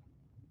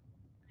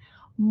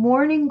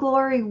 Morning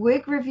Glory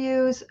wig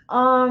reviews.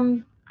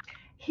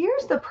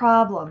 Here's the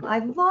problem. I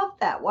love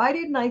that. Why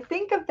didn't I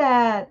think of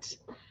that?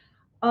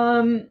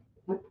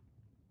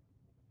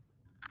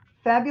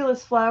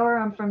 Fabulous flower.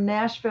 I'm from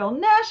Nashville.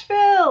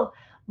 Nashville!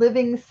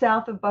 Living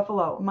south of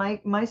Buffalo.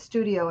 My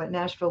studio at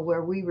Nashville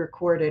where we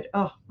recorded.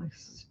 Oh,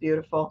 this is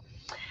beautiful.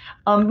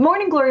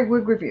 Morning Glory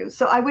wig reviews.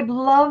 So I would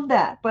love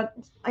that. But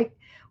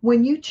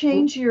when you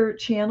change your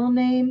channel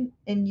name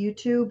in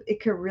YouTube, it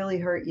could really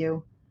hurt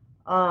you.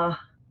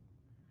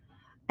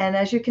 And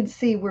as you can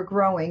see, we're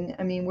growing.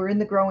 I mean, we're in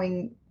the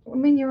growing. I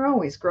mean, you're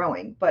always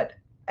growing. But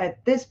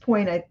at this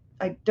point,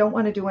 I don't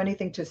want to do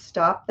anything to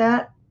stop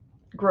that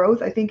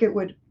growth. I think it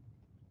would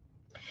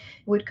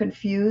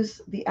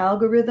confuse the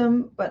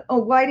algorithm. But, oh,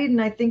 why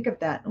didn't I think of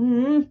that?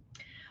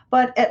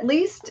 But at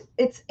least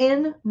it's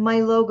in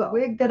my logo.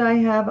 Wig that I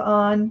have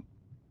on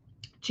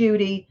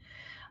Judy.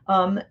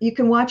 You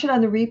can watch it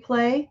on the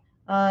replay,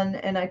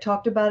 and I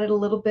talked about it a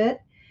little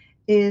bit,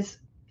 is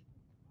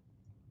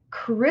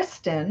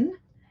Kristen.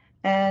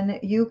 And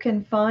you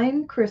can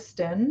find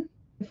Kristen,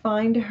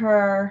 find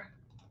her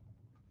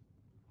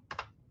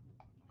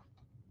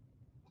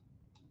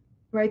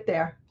right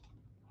there.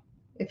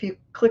 If you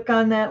click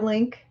on that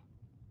link,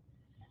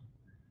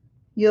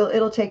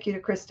 it'll take you to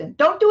Kristen.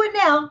 Don't do it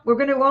now. We're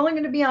only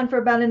going to be on for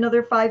about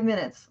another 5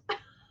 minutes.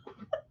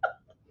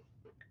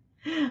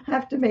 I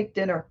have to make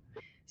dinner.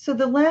 So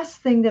the last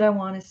thing that I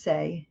want to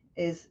say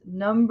is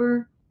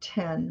number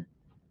 10,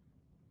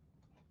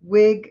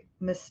 wig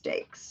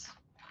mistakes.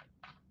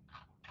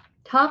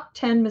 Top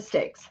 10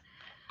 mistakes.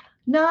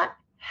 Not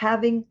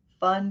having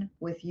fun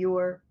with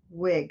your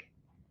wig.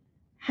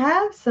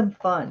 Have some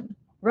fun,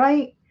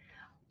 right?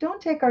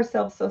 Don't take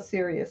ourselves so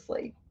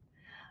seriously.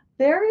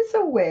 There is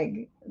a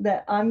wig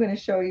that I'm going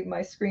to show you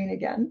my screen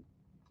again.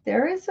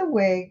 There is a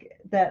wig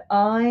that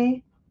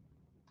I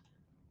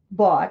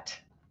bought.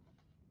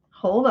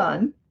 Hold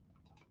on.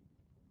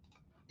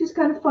 She's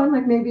kind of fun,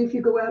 like maybe if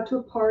you go out to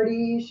a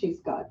party. She's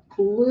got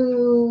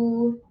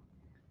blue,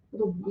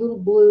 little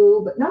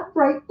blue, but not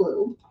bright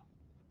blue.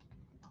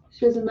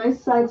 She has a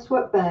nice side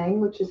swept bang,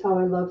 which is how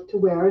I love to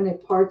wear, and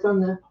it parts on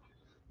the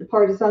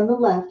part is on the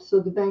left, so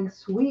the bang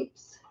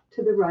sweeps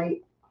to the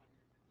right.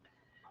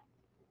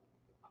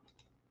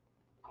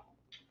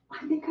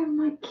 I think I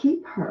might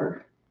keep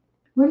her.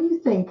 What do you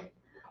think?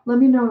 Let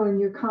me know in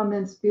your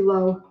comments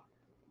below.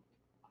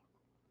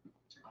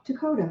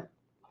 Dakota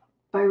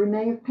by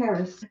Renee of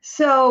Paris.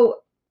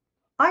 So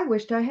I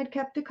wished I had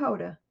kept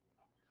Dakota,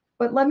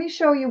 but let me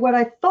show you what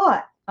I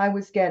thought I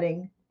was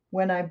getting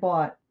when I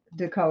bought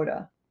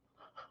Dakota.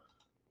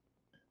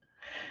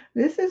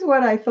 This is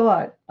what I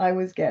thought I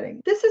was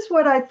getting. This is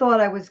what I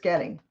thought I was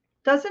getting.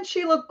 Doesn't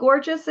she look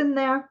gorgeous in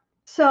there?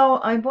 So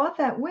I bought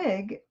that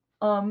wig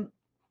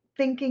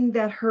thinking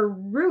that her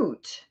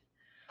root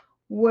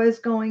was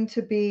going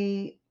to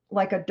be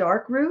like a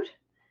dark root.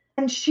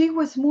 And she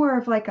was more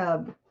of like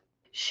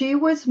she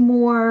was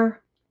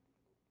more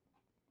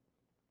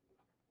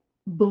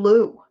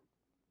blue.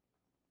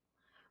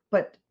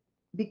 But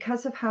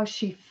because of how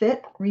she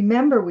fit,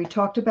 remember we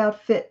talked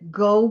about fit,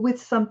 go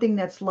with something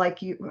that's like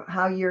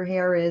how your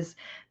hair is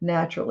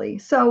naturally.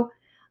 So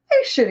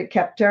I should have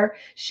kept her.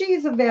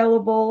 She's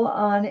available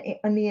on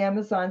the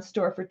Amazon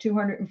store for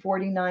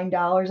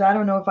 $249. I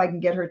don't know if I can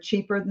get her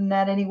cheaper than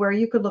that anywhere.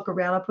 You could look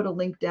around. I'll put a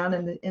link down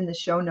in the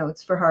show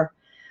notes for her.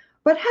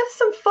 But have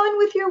some fun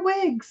with your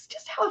wigs.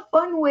 Just have a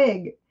fun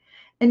wig.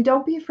 And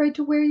don't be afraid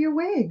to wear your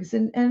wigs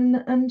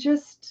and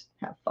just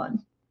have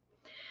fun.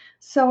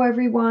 So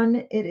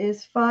everyone, it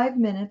is 5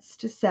 minutes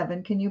to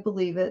 7. Can you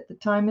believe it? The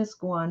time has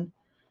gone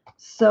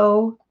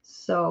so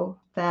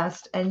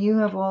fast. And you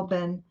have all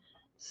been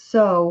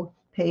so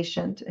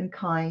patient and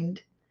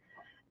kind.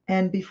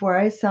 And before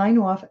I sign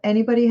off,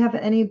 anybody have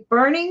any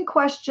burning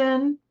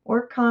question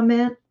or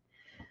comment?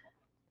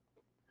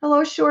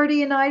 Hello,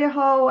 Shorty in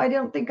Idaho. I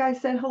don't think I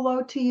said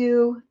hello to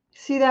you.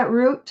 See that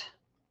root?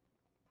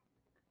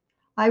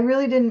 I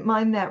really didn't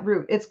mind that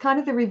root. It's kind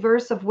of the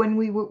reverse of when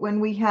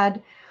we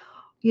had,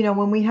 you know,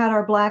 when we had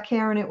our black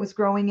hair and it was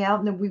growing out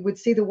and then we would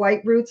see the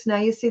white roots. Now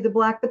you see the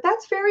black, but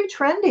that's very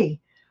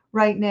trendy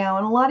right now.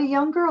 And a lot of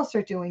young girls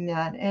are doing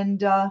that.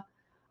 And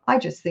I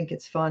just think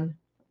it's fun.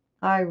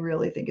 I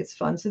really think it's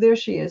fun. So there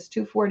she is,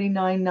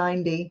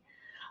 $249.90.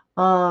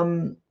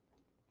 I'm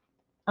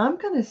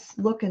going to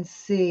look and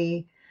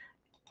see.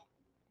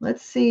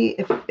 Let's see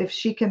if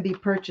she can be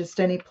purchased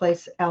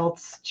anyplace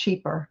else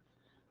cheaper.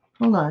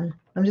 Hold on.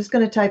 I'm just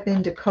going to type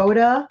in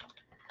Dakota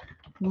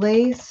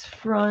lace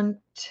front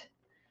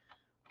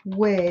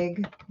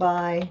wig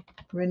by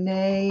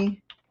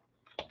Renee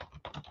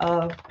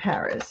of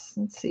Paris.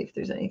 Let's see if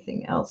there's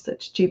anything else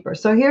that's cheaper.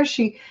 So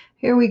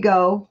here we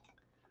go.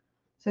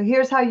 So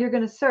here's how you're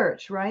going to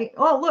search, right?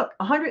 Oh, look,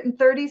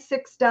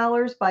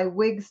 $136 by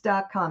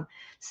wigs.com.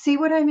 See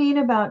what I mean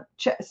about,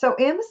 so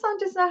Amazon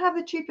does not have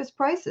the cheapest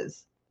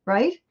prices,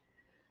 right?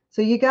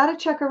 So you got to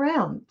check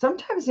around.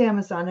 Sometimes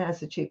Amazon has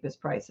the cheapest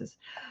prices.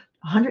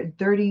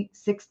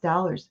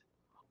 $136.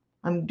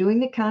 I'm doing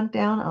the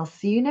countdown. I'll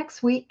see you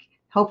next week.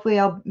 Hopefully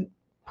I'll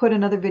put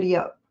another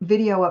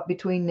video up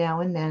between now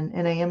and then.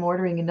 And I am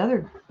ordering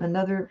another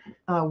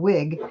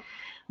wig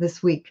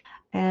this week.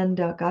 And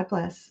God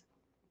bless.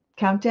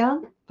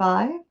 Countdown,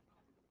 5,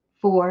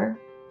 4,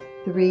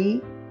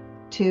 3,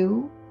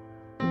 2,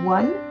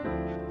 1.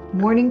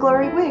 Morning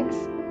Glory Wigs.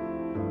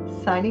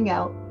 Signing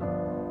out.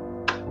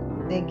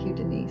 Thank you,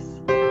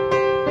 Denise.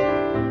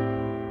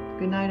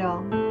 Good night,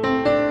 all.